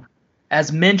 Yeah. You know,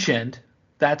 as mentioned,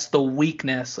 that's the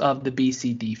weakness of the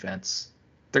BC defense.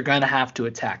 They're going to have to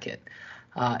attack it,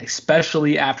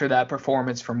 especially after that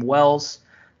performance from Wells.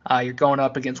 You're going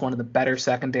up against one of the better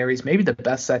secondaries, maybe the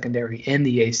best secondary in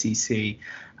the ACC.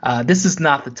 This is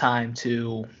not the time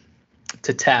to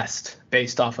test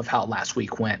based off of how last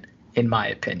week went, in my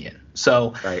opinion.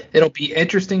 So It'll be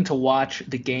interesting to watch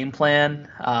the game plan.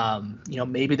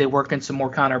 Maybe they work in some more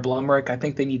Connor Blumrick. I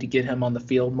think they need to get him on the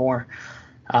field more.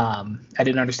 I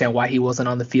didn't understand why he wasn't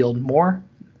on the field more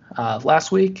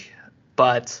last week.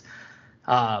 But,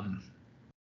 so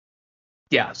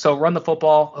run the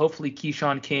football. Hopefully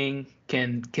Keyshawn King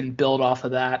can build off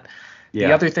of that. Yeah.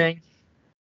 The other thing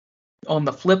on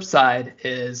the flip side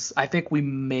is I think we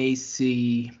may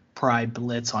see Pride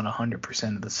blitz on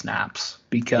 100% of the snaps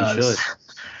because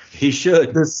he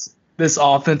should. This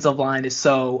offensive line is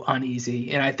so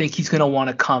uneasy, and I think he's going to want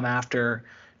to come after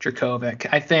Jurkovec.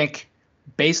 I think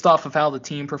based off of how the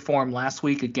team performed last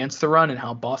week against the run and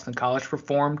how Boston College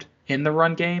performed in the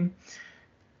run game,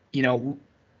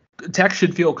 Tech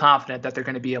should feel confident that they're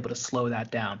going to be able to slow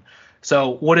that down.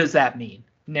 So what does that mean?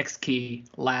 Next key,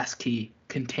 last key,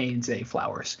 contain Zay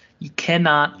Flowers. You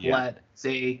cannot let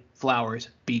Zay Flowers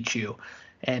beat you.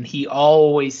 And he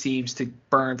always seems to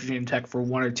burn Virginia Tech for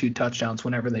 1 or 2 touchdowns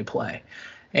whenever they play.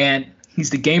 And he's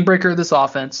the game breaker of this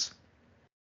offense.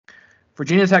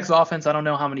 Virginia Tech's offense, I don't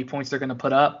know how many points they're going to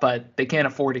put up, but they can't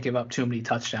afford to give up too many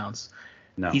touchdowns.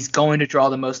 No. He's going to draw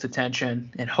the most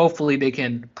attention, and hopefully they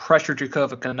can pressure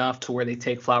Jurkovec enough to where they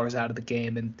take Flowers out of the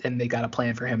game, and they got a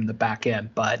plan for him in the back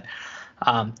end. But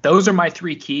those are my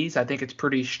 3 keys. I think it's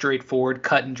pretty straightforward,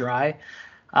 cut and dry.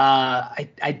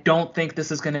 I don't think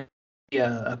this is going to be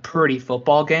a pretty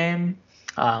football game.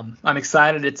 I'm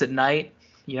excited it's at night.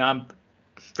 I'm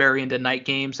very into night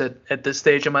games at this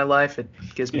stage of my life. It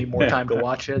gives me more time to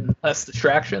watch it and less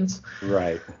distractions.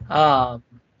 Right.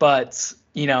 But,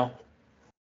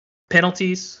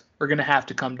 penalties are going to have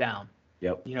to come down.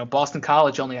 Yep. Boston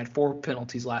College only had 4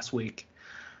 penalties last week.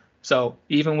 So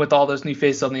even with all those new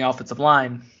faces on the offensive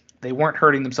line, they weren't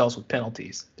hurting themselves with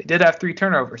penalties. They did have 3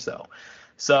 turnovers, though.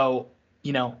 So,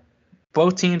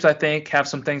 both teams, I think, have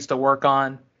some things to work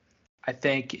on. I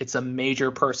think it's a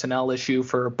major personnel issue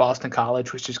for Boston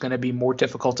College, which is going to be more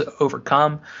difficult to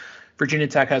overcome. Virginia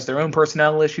Tech has their own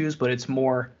personnel issues, but it's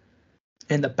more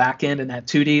in the back end and that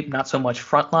 2 deep, not so much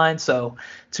front line. So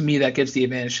to me, that gives the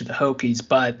advantage to the Hokies.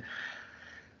 But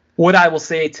what I will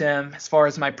say, Tim, as far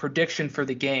as my prediction for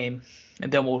the game,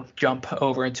 and then we'll jump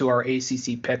over into our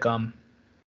ACC pick'em.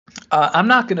 I'm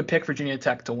not going to pick Virginia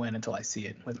Tech to win until I see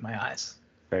it with my eyes.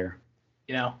 Fair.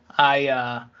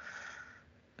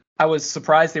 I was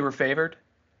surprised they were favored.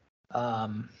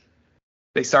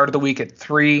 They started the week at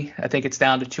 3. I think it's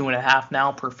down to 2.5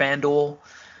 now per FanDuel.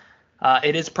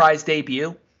 It is Pride's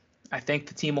debut. I think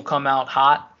the team will come out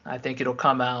hot. I think it'll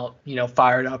come out,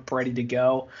 fired up, ready to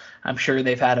go. I'm sure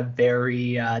they've had a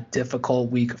very difficult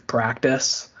week of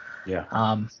practice. Yeah.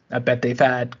 I bet they've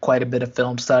had quite a bit of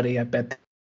film study. I bet they're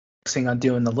focusing on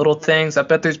doing the little things. I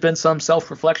bet there's been some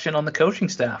self-reflection on the coaching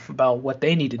staff about what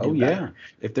they need to do better. Yeah.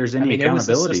 If there's any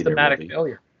accountability, it was a systematic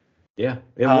failure. Yeah,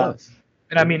 it was.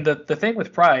 And I mean, the thing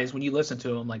with Pride is when you listen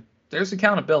to him, like, there's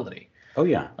accountability. Oh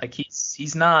yeah. Like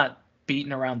he's not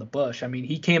beating around the bush. I mean,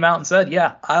 he came out and said,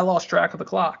 "Yeah, I lost track of the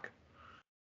clock."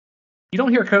 You don't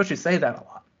hear coaches say that a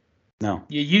lot. No.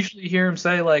 You usually hear him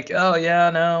say like, "Oh yeah,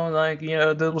 no, like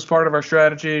that was part of our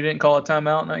strategy. Didn't call a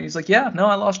timeout." No, he's like, "Yeah, no,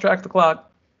 I lost track of the clock."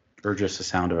 Or just the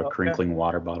sound of a crinkling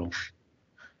water bottle.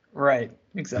 Right.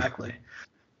 Exactly.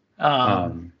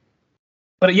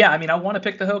 But yeah, I mean, I want to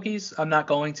pick the Hokies. I'm not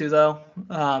going to though.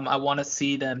 I want to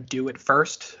see them do it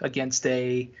first against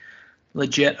a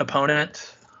legit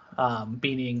opponent,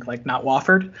 meaning like not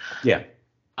Wofford. Yeah.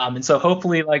 And so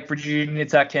hopefully like Virginia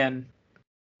Tech can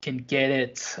get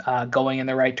it going in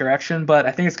the right direction. But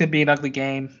I think it's going to be an ugly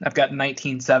game. I've got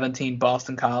 19-17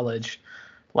 Boston College,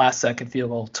 last second field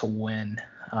goal to win.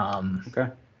 Okay.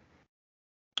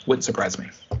 Wouldn't surprise me.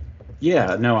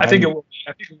 Yeah, no, I think it will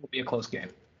be a close game.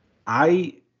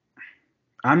 I'm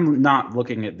not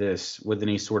looking at this with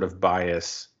any sort of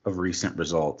bias of recent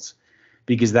results,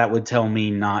 because that would tell me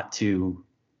not to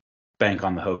bank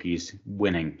on the Hokies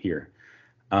winning here.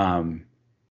 But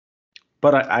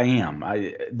I am.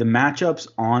 The matchups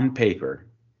on paper,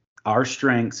 our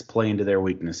strengths play into their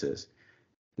weaknesses.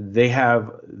 they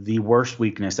have the worst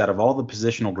weakness out of all the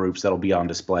positional groups that'll be on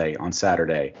display on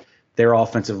Saturday. Their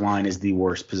offensive line is the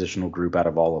worst positional group out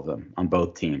of all of them on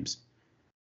both teams.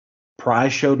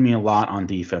 Prize showed me a lot on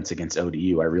defense against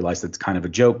ODU. I realize that's kind of a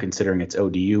joke considering it's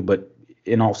ODU, but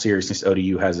in all seriousness,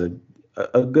 ODU has a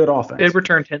good offense. They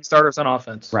returned 10 starters on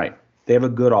offense. Right. They have a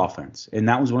good offense. And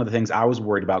that was one of the things I was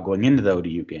worried about going into the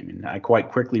ODU game. And I quite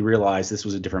quickly realized this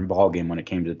was a different ballgame when it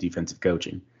came to defensive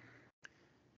coaching.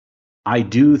 I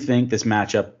do think this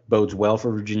matchup bodes well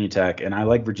for Virginia Tech, and I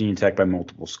like Virginia Tech by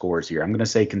multiple scores here. I'm going to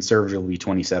say conservatively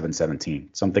 27-17,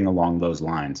 something along those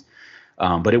lines.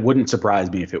 But it wouldn't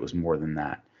surprise me if it was more than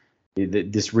that.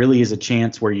 This really is a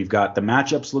chance where you've got the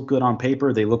matchups look good on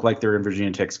paper. They look like they're in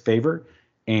Virginia Tech's favor,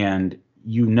 and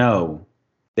you know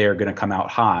they're going to come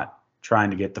out hot trying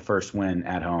to get the first win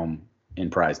at home in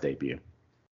Prize debut.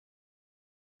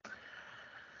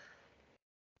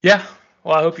 Yeah.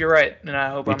 Well, I hope you're right, and I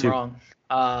hope Me I'm too. wrong.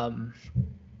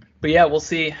 But yeah, we'll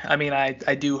see. I mean, I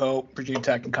do hope Virginia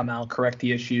Tech can come out, correct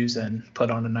the issues, and put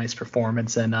on a nice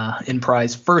performance in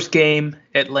Prize first game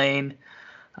at Lane,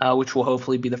 which will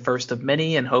hopefully be the first of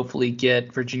many, and hopefully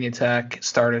get Virginia Tech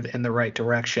started in the right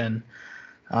direction.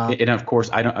 And of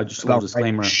course, I just a little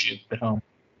disclaimer. At home.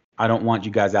 I don't want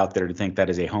you guys out there to think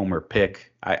that is a homer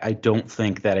pick. I don't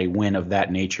think that a win of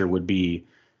that nature would be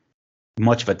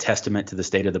much of a testament to the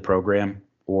state of the program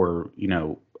or,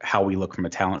 how we look from a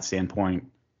talent standpoint.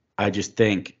 I just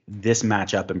think this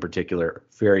matchup in particular,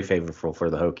 very favorable for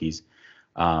the Hokies.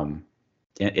 And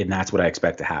that's what I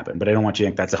expect to happen. But I don't want you to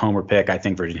think that's a homer pick. I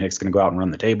think Virginia Tech's going to go out and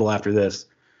run the table after this.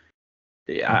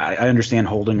 I understand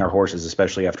holding our horses,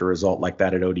 especially after a result like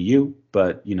that at ODU.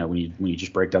 But, when you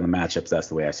just break down the matchups, that's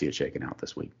the way I see it shaking out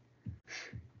this week.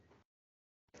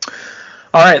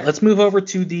 All right, let's move over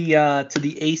to the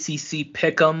ACC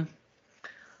Pick'em.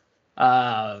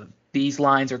 These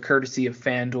lines are courtesy of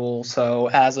FanDuel. So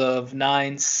as of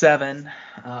 9/7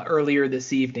 earlier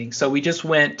this evening. So we just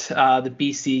went the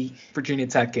BC Virginia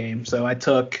Tech game. So I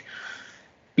took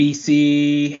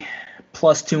BC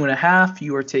plus 2.5.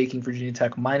 You are taking Virginia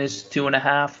Tech minus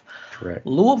 2.5. Correct.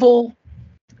 Louisville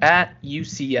at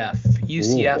UCF.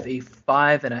 UCF a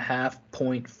 5.5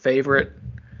 point favorite.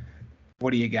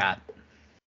 What do you got?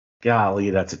 Golly,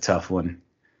 that's a tough one.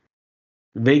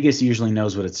 Vegas usually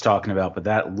knows what it's talking about, but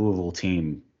that Louisville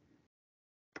team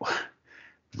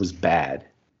was bad.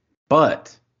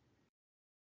 But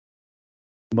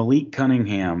Malik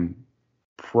Cunningham,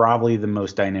 probably the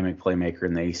most dynamic playmaker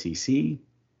in the ACC.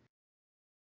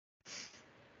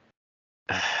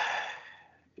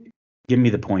 Give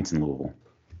me the points in Louisville.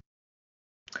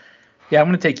 Yeah, I'm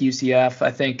going to take UCF.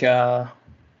 I think,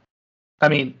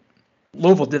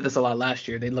 Louisville did this a lot last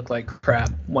year. They looked like crap.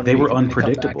 They were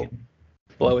unpredictable.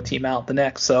 Blow a team out the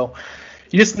next. So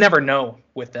you just never know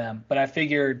with them. But I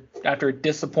figured after a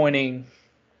disappointing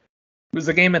 – was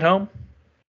the game at home?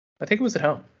 I think it was at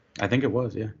home. I think it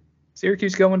was, yeah.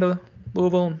 Syracuse going to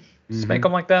Louisville and spank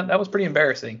them like that? That was pretty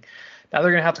embarrassing. Now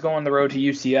they're going to have to go on the road to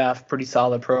UCF. Pretty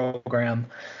solid program.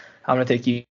 I'm going to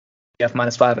take UCF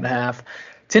minus 5.5.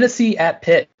 Tennessee at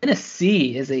Pitt.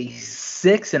 Tennessee is a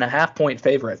 6.5 point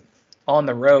favorite on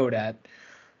the road at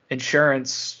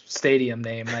Insurance Stadium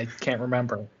name. I can't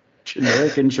remember.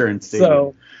 Generic Insurance Stadium.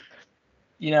 So,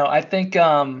 I think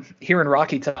here in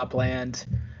Rocky Top land,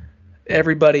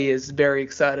 everybody is very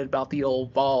excited about the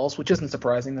old Vols, which isn't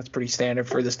surprising. That's pretty standard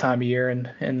for this time of year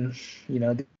in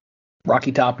the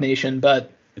Rocky Top Nation.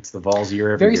 But it's the Vols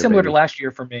year every very year, similar baby. to last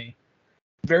year for me.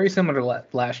 Very similar to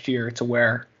last year to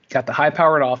where you got the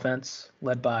high-powered offense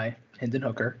led by Hendon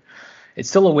Hooker. It's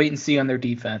still a wait and see on their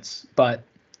defense, but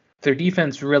their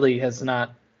defense really has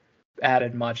not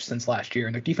added much since last year,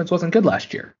 and their defense wasn't good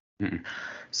last year. Mm-mm.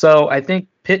 So I think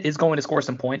Pitt is going to score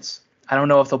some points. I don't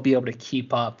know if they'll be able to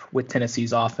keep up with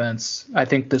Tennessee's offense. I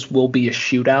think this will be a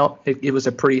shootout. It was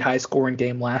a pretty high-scoring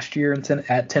game last year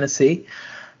at Tennessee.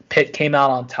 Pitt came out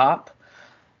on top.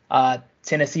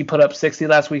 Tennessee put up 60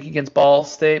 last week against Ball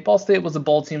State. Ball State was a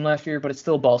bowl team last year, but it's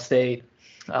still Ball State.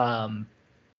 I'm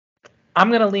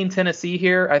going to lean Tennessee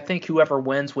here. I think whoever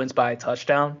wins by a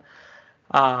touchdown.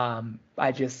 I'm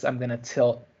going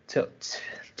to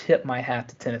tip my hat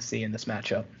to Tennessee in this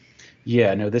matchup.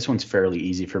 Yeah, no, this one's fairly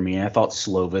easy for me. I thought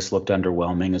Slovis looked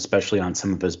underwhelming, especially on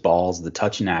some of his balls. The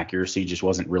touch and accuracy just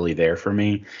wasn't really there for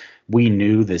me. We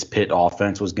knew this Pitt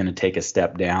offense was going to take a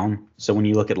step down. So when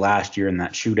you look at last year in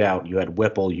that shootout, you had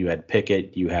Whipple, you had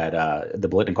Pickett, you had the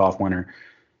Blitnikoff winner.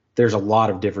 There's a lot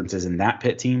of differences in that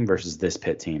Pitt team versus this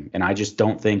Pitt team. And I just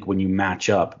don't think when you match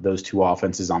up those two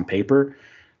offenses on paper,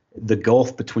 the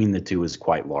gulf between the two is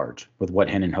quite large with what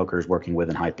Hendon Hooker is working with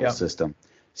in Heupel's system.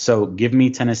 So give me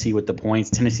Tennessee with the points.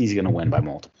 Tennessee's going to win by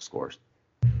multiple scores.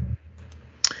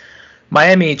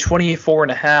 Miami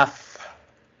 24.5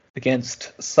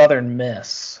 against Southern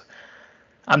Miss.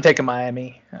 I'm taking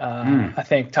Miami. I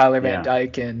think Tyler Van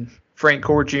Dyke and Frank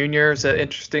Gore Jr. is an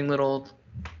interesting little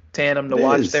tandem to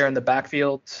watch there in the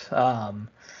backfield.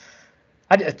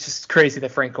 It's just crazy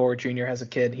that Frank Gore Jr. has a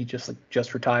kid. He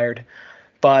just retired,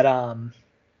 but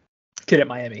kid at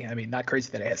Miami. I mean, not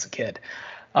crazy that he has a kid.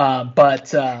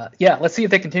 But let's see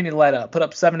if they continue to light up. Put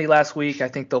up 70 last week. I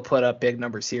think they'll put up big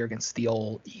numbers here against the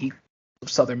old Eagles of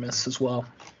Southern Miss as well.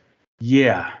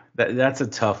 Yeah, that's a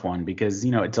tough one because,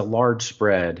 it's a large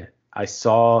spread. I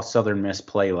saw Southern Miss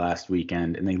play last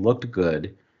weekend, and they looked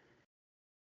good.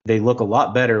 They look a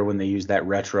lot better when they use that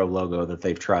retro logo that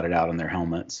they've trotted out on their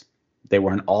helmets. They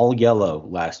were in all yellow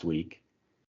last week.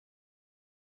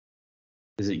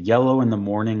 Is it yellow in the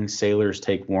morning? Sailors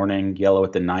take warning. Yellow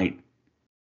at the night.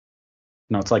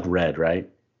 No, it's like red, right?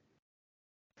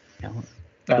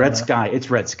 Red sky. It's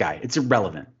red sky. It's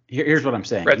irrelevant. Here's what I'm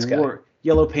saying. Red sky. Wore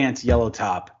yellow pants, yellow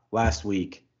top last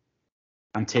week.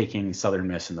 I'm taking Southern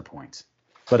Miss in the points,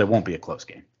 but it won't be a close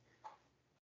game.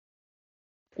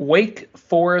 Wake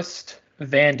Forest,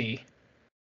 Vandy.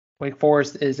 Wake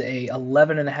Forest is a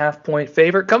 11.5 point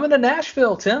favorite coming to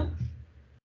Nashville. Tim,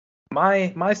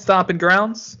 my stomping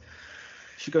grounds.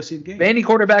 Should go see the game. Vandy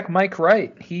quarterback Mike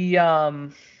Wright. He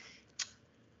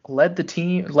led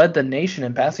the nation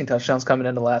in passing touchdowns coming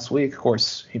into last week. Of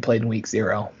course, he played in week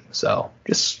 0. So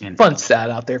just fun stat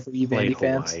out there for you Vandy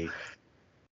fans.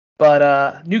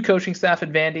 But new coaching staff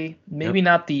at Vandy, maybe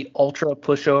not the ultra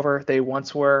pushover they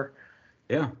once were.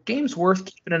 Yeah. Games worth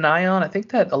keeping an eye on. I think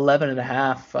that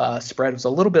 11.5 spread was a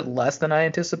little bit less than I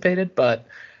anticipated, but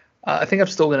I think I'm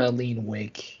still going to lean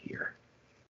Wake here.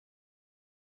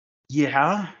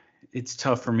 Yeah, it's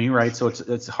tough for me, right? So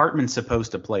it's Hartman's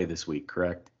supposed to play this week,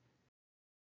 correct?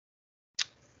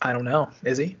 I don't know.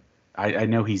 Is he? I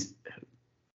know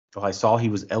I saw he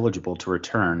was eligible to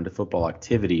return to football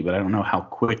activity, but I don't know how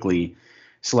quickly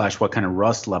 / what kind of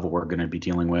rust level we're going to be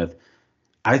dealing with.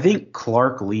 I think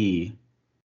Clark Lee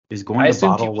is going to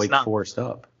bottle Wake Forest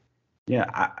up.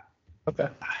 Yeah. Okay.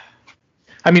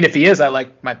 I mean, if he is, I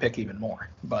like my pick even more.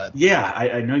 But yeah,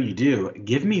 I know you do.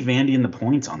 Give me Vandy in the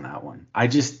points on that one. I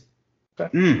just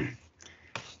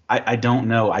I don't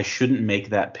know. I shouldn't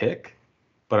make that pick,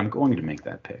 but I'm going to make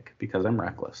that pick because I'm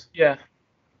reckless. Yeah.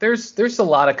 There's a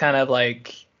lot of kind of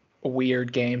like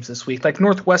weird games this week, like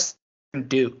Northwestern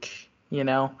Duke, It's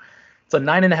a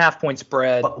 9.5 point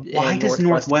spread. But why does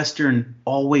Northwestern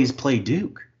always play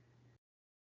Duke?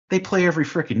 They play every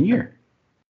freaking year.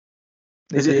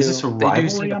 Is this a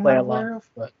rivalry I'm not aware of?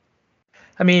 But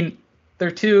I mean,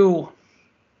 they're two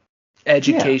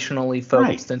educationally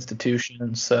focused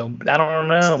institutions, so I don't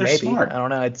know. They're maybe smart. I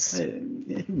don't know. It's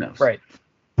who knows, right?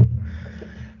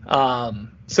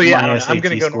 So yeah, my I'm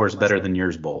going to go. Scores better than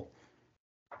yours, Bull.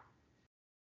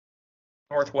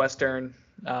 Northwestern,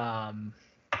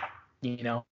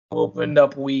 opened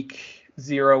up week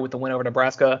 0 with the win over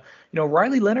Nebraska.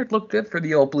 Riley Leonard looked good for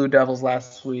the old Blue Devils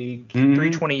last week.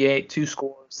 328, 2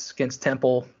 scores against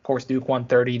Temple. Of course, Duke won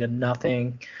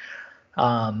 30-0.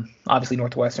 Obviously,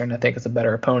 Northwestern, I think, is a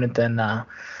better opponent than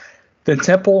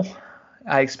Temple.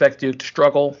 I expect Duke to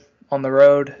struggle on the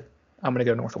road. I'm going to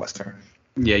go Northwestern.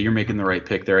 Yeah, you're making the right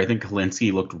pick there. I think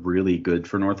Kalinsky looked really good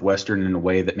for Northwestern in a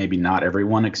way that maybe not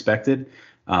everyone expected.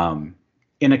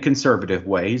 In a conservative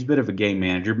way. He's a bit of a game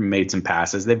manager, made some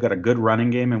passes. They've got a good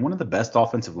running game and one of the best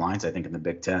offensive lines, I think, in the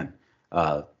Big Ten,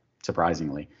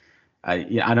 surprisingly.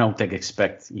 I don't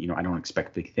expect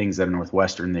big things out of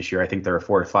Northwestern this year. I think they're a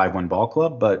 4-5 ball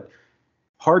club, but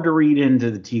hard to read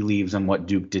into the tea leaves on what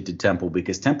Duke did to Temple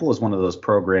because Temple is one of those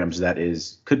programs that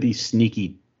could be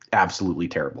sneaky, absolutely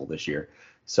terrible this year.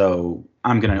 So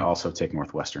I'm going to also take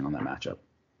Northwestern on that matchup.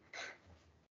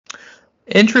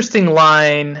 Interesting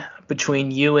line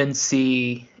between UNC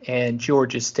and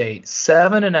Georgia State,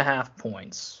 7.5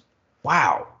 points.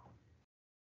 Wow.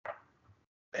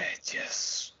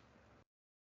 It's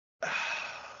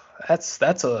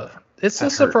a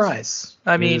surprise.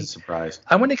 I mean, it's a surprise.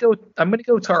 I'm gonna go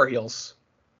Tar Heels.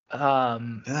 But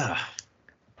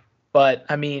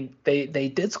I mean, they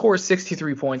did score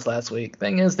 63 points last week.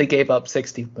 Thing is, they gave up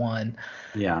 61.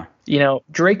 Yeah.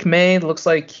 Drake May looks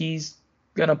like he's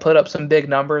gonna put up some big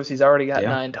numbers. He's already got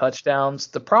 9 touchdowns.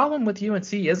 The problem with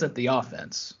UNC isn't the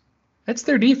offense; it's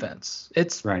their defense.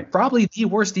 It's probably the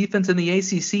worst defense in the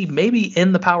ACC, maybe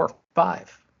in the Power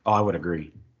 5. Oh, I would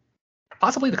agree.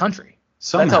 Possibly the country.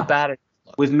 Somehow. That's how bad it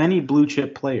looks. With many blue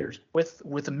chip players.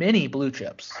 With many blue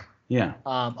chips. Yeah.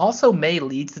 Also, May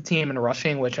leads the team in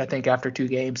rushing, which I think after 2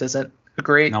 games isn't a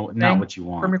great not what you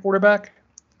want from your quarterback,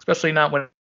 especially not when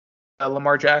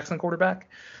Lamar Jackson quarterback.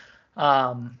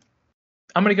 I'm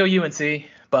going to go UNC,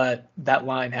 but that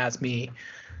line has me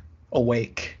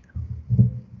awake.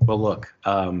 Well, look,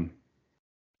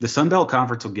 the Sun Belt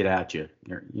Conference will get at you.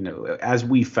 You know, as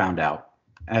we found out,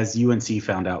 as UNC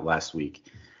found out last week.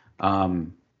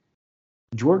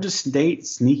 Georgia State,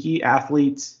 sneaky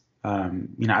athletes. You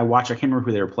know, I can't remember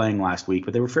who they were playing last week,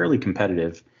 but they were fairly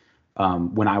competitive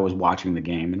when I was watching the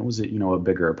game, and it was, you know, a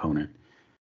bigger opponent.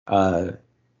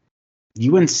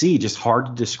 UNC, just hard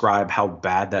to describe how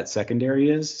bad that secondary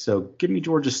is. So give me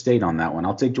Georgia State on that one.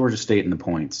 I'll take Georgia State in the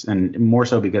points, and more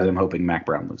so because I'm hoping Mac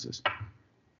Brown loses.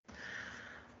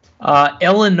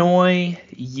 Illinois,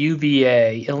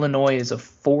 UVA. Illinois is a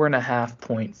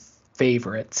 4.5-point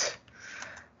favorite.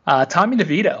 Tommy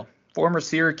DeVito, former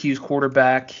Syracuse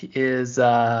quarterback, is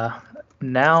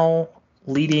now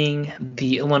leading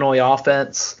the Illinois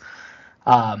offense.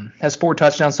 Has 4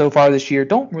 touchdowns so far this year.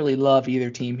 Don't really love either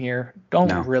team here.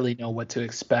 Don't really know what to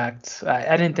expect.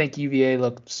 I didn't think UVA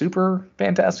looked super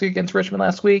fantastic against Richmond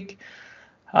last week.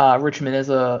 Richmond is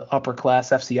a upper-class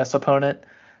FCS opponent,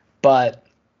 but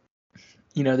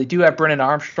you know, they do have Brennan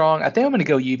Armstrong. I think I'm going to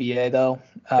go UVA though.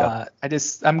 Yep.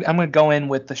 I'm going to go in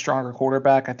with the stronger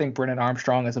quarterback. I think Brennan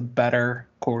Armstrong is a better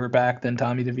quarterback than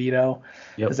Tommy DeVito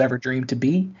has ever dreamed to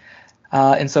be.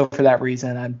 And so for that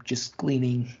reason, I'm just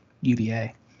leaning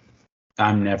UVA.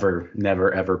 I'm never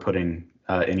ever putting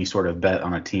any sort of bet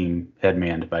on a team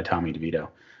headmanned by Tommy DeVito.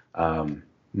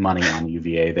 Money on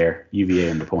UVA there. UVA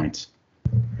in the points.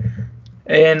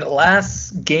 And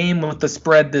last game with the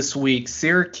spread this week,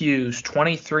 Syracuse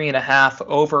 23.5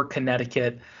 over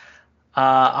Connecticut.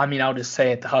 I mean, I'll just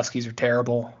say it. The Huskies are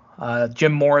terrible.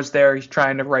 Jim Moore's there. He's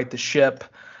trying to right the ship.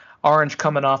 Orange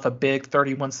coming off a big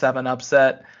 31-7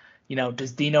 upset. You know,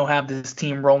 does Dino have this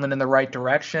team rolling in the right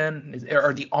direction?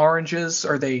 Are the Oranges,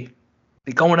 are they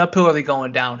going uphill or are they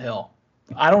going downhill?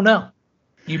 I don't know.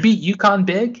 You beat UConn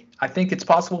big. I think it's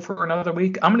possible for another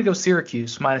week. I'm going to go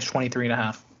Syracuse minus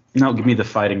 23.5. No, give me the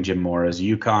Fighting Jim Moras.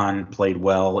 UConn played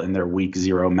well in their week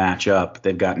 0 matchup.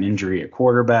 They've got an injury at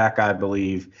quarterback, I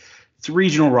believe. It's a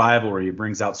regional rivalry. It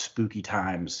brings out spooky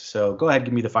times. So go ahead,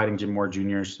 give me the Fighting Jim Mora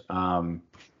Juniors.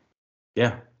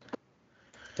 Yeah,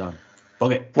 done.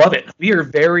 Okay. Love it. We are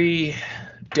very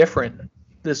different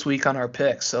this week on our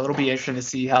picks, so it'll be interesting to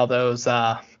see how those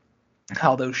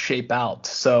shape out.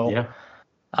 So,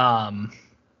 that's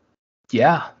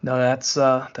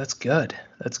good.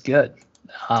 That's good.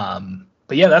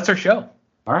 But yeah, that's our show.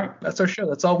 All right. That's our show.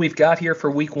 That's all we've got here for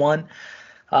week 1.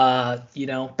 You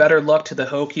know, better luck to the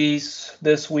Hokies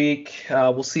this week.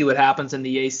 We'll see what happens in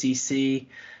the ACC.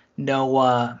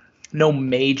 No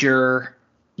major,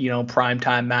 you know,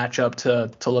 primetime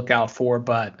matchup to look out for,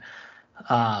 but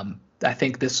I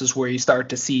think this is where you start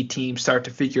to see teams start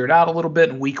to figure it out a little bit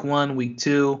in week 1, week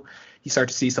 2. You start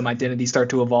to see some identities start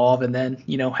to evolve, and then,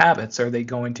 you know, habits. Are they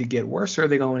going to get worse or are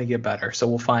they going to get better? So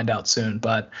we'll find out soon.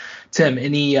 But Tim,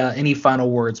 any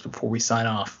final words before we sign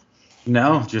off?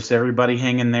 No, just everybody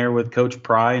hang in there with Coach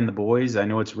Pry and the boys. I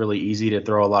know it's really easy to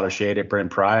throw a lot of shade at Brent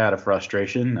Pry out of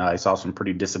frustration. I saw some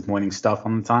pretty disappointing stuff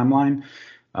on the timeline.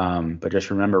 But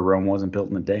just remember, Rome wasn't built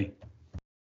in a day.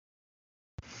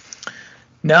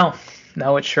 No,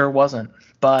 it sure wasn't.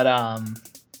 But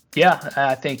yeah,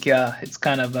 I think it's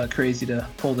kind of crazy to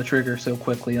pull the trigger so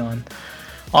quickly on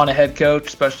a head coach,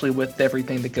 especially with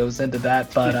everything that goes into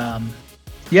that. But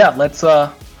yeah, let's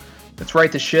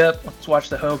right the ship. Let's watch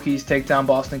the Hokies take down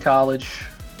Boston College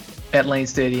at Lane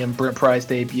Stadium. Brent Pry's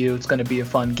debut. It's going to be a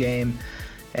fun game,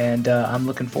 and I'm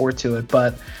looking forward to it.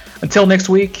 But until next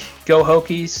week, go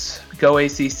Hokies, go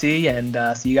ACC,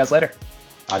 and see you guys later.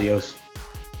 Adios.